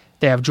guy.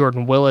 They have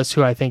Jordan Willis,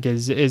 who I think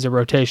is a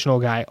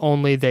rotational guy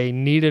only. They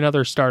need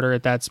another starter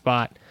at that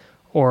spot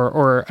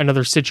or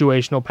another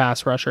situational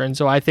pass rusher. And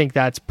so I think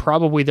that's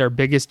probably their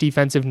biggest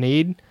defensive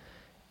need.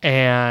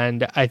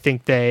 And I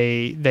think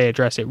they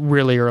address it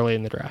really early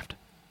in the draft.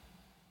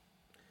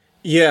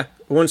 Yeah,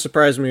 it wouldn't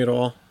surprise me at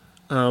all.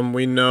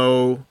 We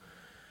know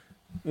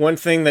one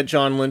thing that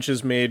John Lynch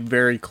has made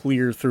very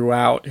clear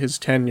throughout his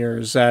tenure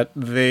is that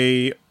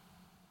they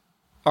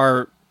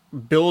are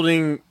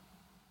building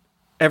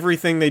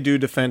everything they do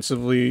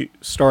defensively,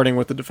 starting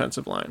with the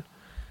defensive line.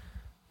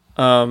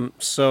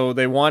 So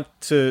they want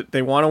to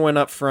win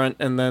up front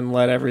and then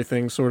let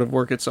everything sort of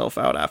work itself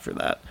out after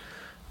that.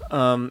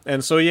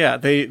 And so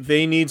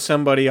they need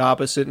somebody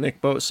opposite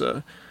Nick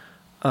Bosa.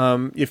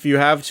 If you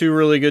have two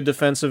really good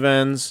defensive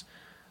ends,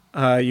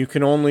 you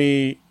can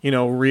only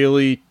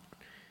really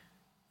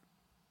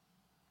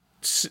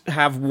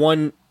have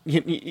one.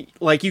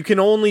 Like you can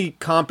only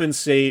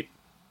compensate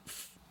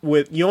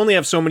you only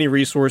have so many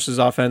resources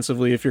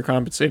offensively if you're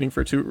compensating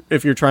for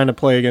if you're trying to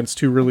play against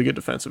two really good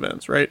defensive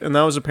ends, right? And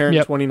that was apparent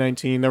in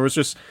 2019. There was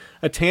just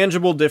a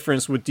tangible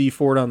difference with Dee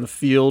Ford on the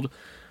field.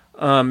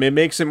 It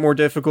makes it more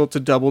difficult to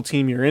double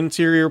team your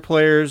interior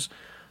players.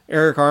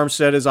 Eric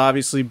Armstead is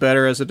obviously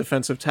better as a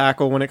defensive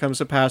tackle when it comes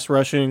to pass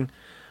rushing.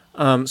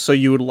 So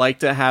you would like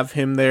to have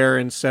him there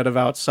instead of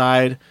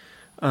outside.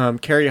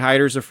 Kerry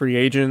Hyder's a free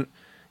agent.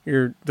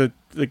 You're the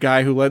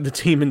guy who led the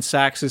team in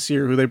sacks this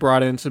year, who they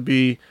brought in to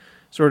be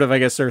sort of, I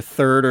guess, their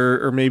third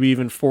or maybe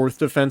even fourth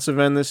defensive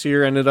end this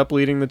year, ended up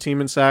leading the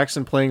team in sacks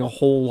and playing a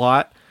whole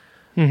lot.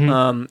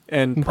 Mm-hmm.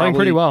 And playing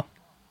pretty well.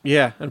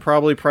 Yeah, and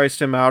probably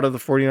priced him out of the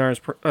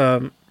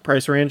 49ers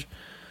price range.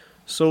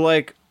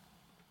 So,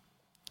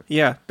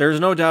 there's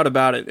no doubt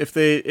about it. If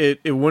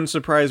it wouldn't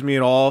surprise me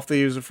at all if they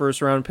use a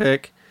first-round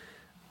pick.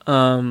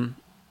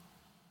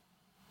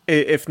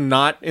 If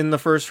not in the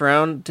first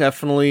round,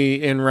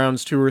 definitely in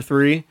rounds 2 or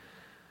 3.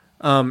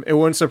 It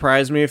wouldn't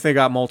surprise me if they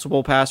got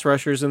multiple pass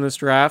rushers in this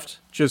draft,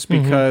 just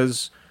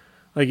because,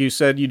 like you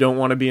said, you don't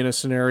want to be in a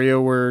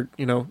scenario where,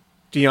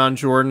 Dion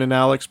Jordan and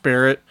Alex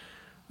Barrett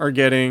are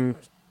getting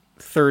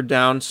third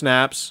down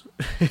snaps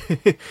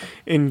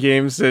in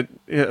games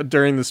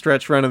during the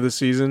stretch run of the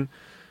season.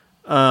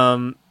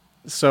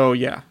 So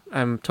yeah,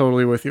 I'm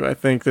totally with you. I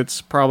think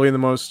that's probably the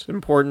most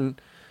important,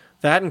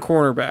 that and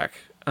cornerback,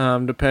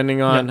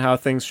 depending on how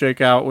things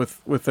shake out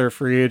with their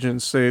free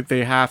agents.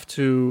 They have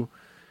to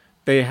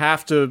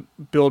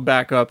build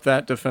back up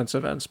that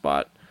defensive end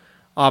spot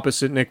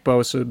opposite Nick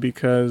Bosa,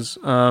 because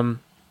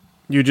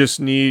you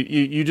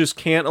just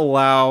can't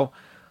allow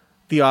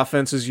the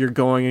offenses you're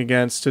going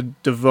against to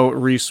devote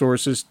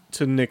resources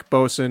to Nick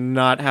Bosa and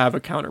not have a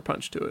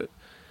counterpunch to it.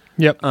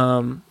 Yep.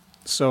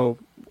 So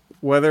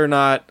whether or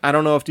not, I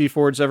don't know if Dee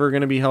Ford's ever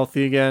going to be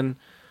healthy again.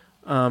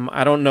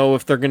 I don't know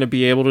if they're going to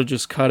be able to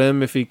just cut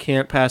him if he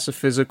can't pass a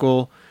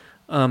physical.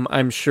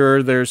 I'm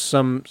sure there's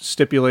some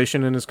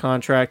stipulation in his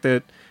contract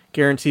that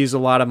guarantees a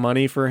lot of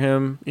money for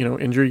him,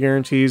 injury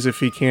guarantees if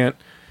he can't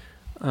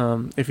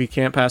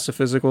pass a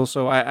physical.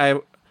 So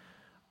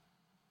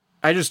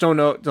I just don't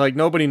know.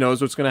 Nobody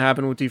knows what's going to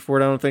happen with Dee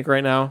Ford, I don't think,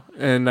 right now.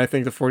 And I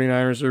think the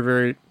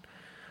 49ers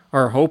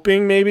are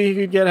hoping maybe he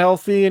could get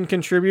healthy and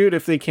contribute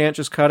if they can't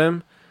just cut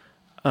him.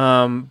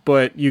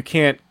 But you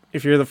can't,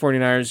 if you're the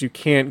 49ers, you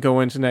can't go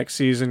into next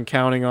season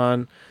counting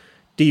on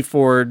Dee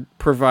Ford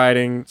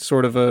providing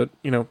sort of a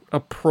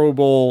Pro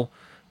Bowl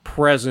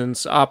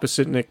presence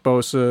opposite Nick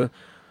Bosa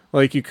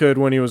like you could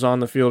when he was on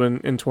the field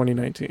in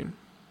 2019.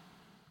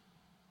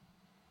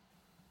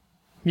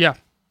 Yeah,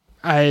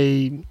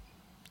 I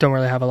don't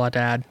really have a lot to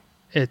add.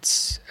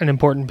 It's an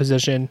important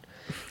position.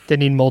 They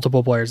need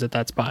multiple players at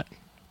that spot.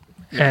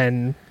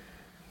 And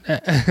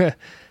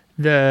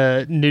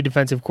the new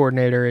defensive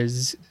coordinator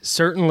is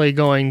certainly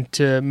going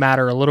to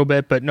matter a little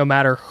bit, but no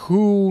matter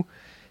who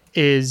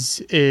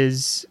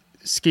is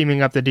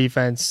scheming up the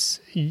defense,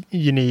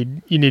 you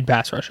need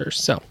pass rushers.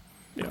 So,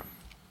 yeah.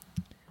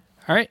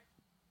 All right.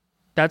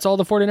 that's all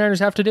the 49ers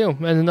have to do,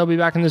 and then they'll be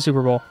back in the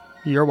Super Bowl.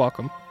 You're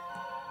welcome.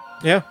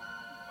 Yeah.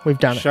 We've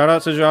done it. Shout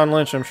out to John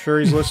Lynch. I'm sure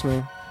he's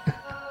listening.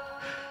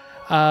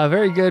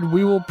 Very good.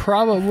 We're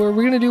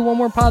going to do one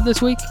more pod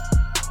this week.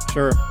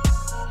 Sure.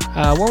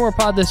 One more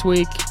pod this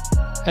week,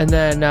 and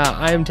then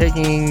I am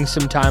taking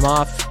some time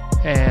off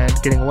and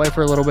getting away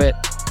for a little bit,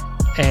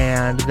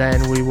 and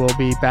then we will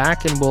be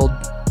back and we'll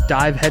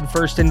dive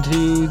headfirst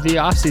into the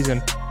off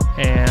season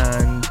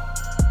and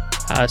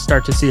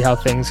start to see how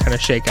things kind of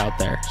shake out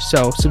there.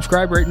 So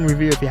subscribe, rate, and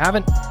review if you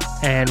haven't,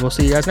 and we'll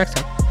see you guys next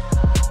time.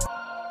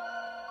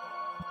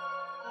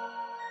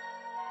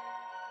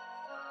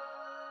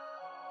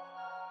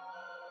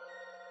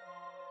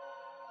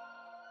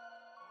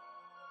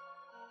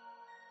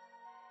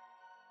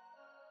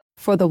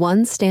 For the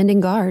ones standing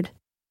guard,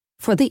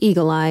 for the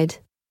eagle-eyed,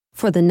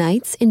 for the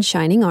knights in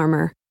shining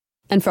armor,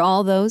 and for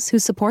all those who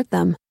support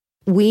them.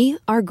 We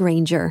are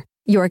Grainger,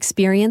 your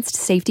experienced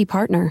safety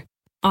partner,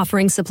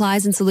 offering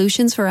supplies and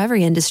solutions for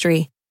every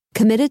industry,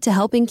 committed to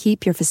helping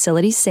keep your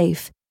facilities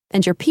safe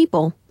and your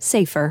people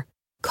safer.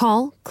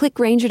 Call,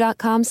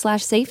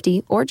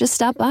 clickgrainger.com/safety, or just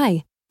stop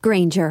by.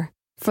 Grainger,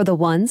 for the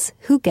ones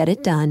who get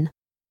it done.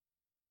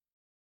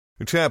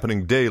 It's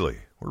happening daily.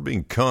 We're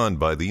being conned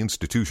by the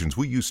institutions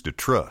we used to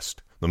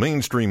trust. The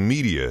mainstream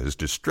media is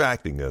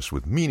distracting us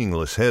with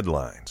meaningless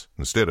headlines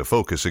instead of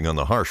focusing on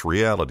the harsh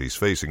realities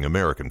facing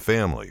American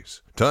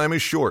families. Time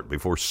is short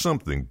before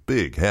something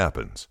big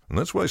happens, and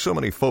that's why so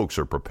many folks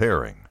are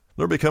preparing.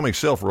 They're becoming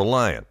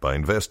self-reliant by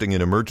investing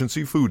in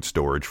emergency food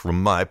storage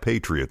from My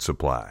Patriot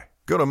Supply.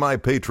 Go to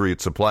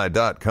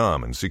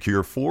MyPatriotSupply.com and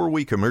secure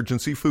 4-week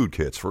emergency food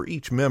kits for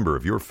each member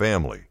of your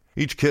family.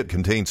 Each kit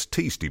contains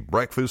tasty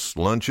breakfasts,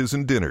 lunches,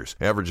 and dinners,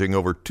 averaging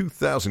over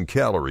 2,000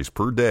 calories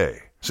per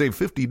day. Save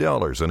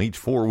 $50 on each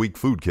 4-week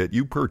food kit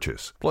you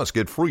purchase, plus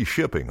get free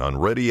shipping on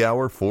Ready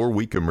Hour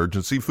 4-week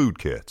emergency food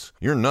kits.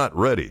 You're not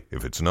ready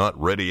if it's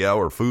not Ready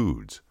Hour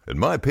foods. At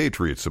My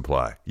Patriot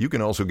Supply, you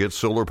can also get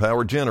solar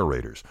power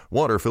generators,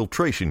 water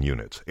filtration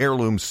units,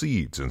 heirloom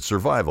seeds, and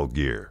survival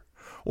gear.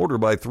 Order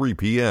by 3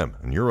 p.m.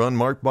 and your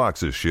unmarked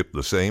boxes ship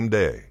the same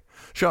day.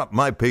 Shop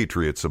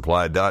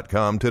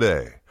MyPatriotSupply.com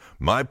today.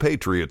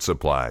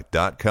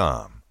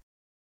 MyPatriotSupply.com.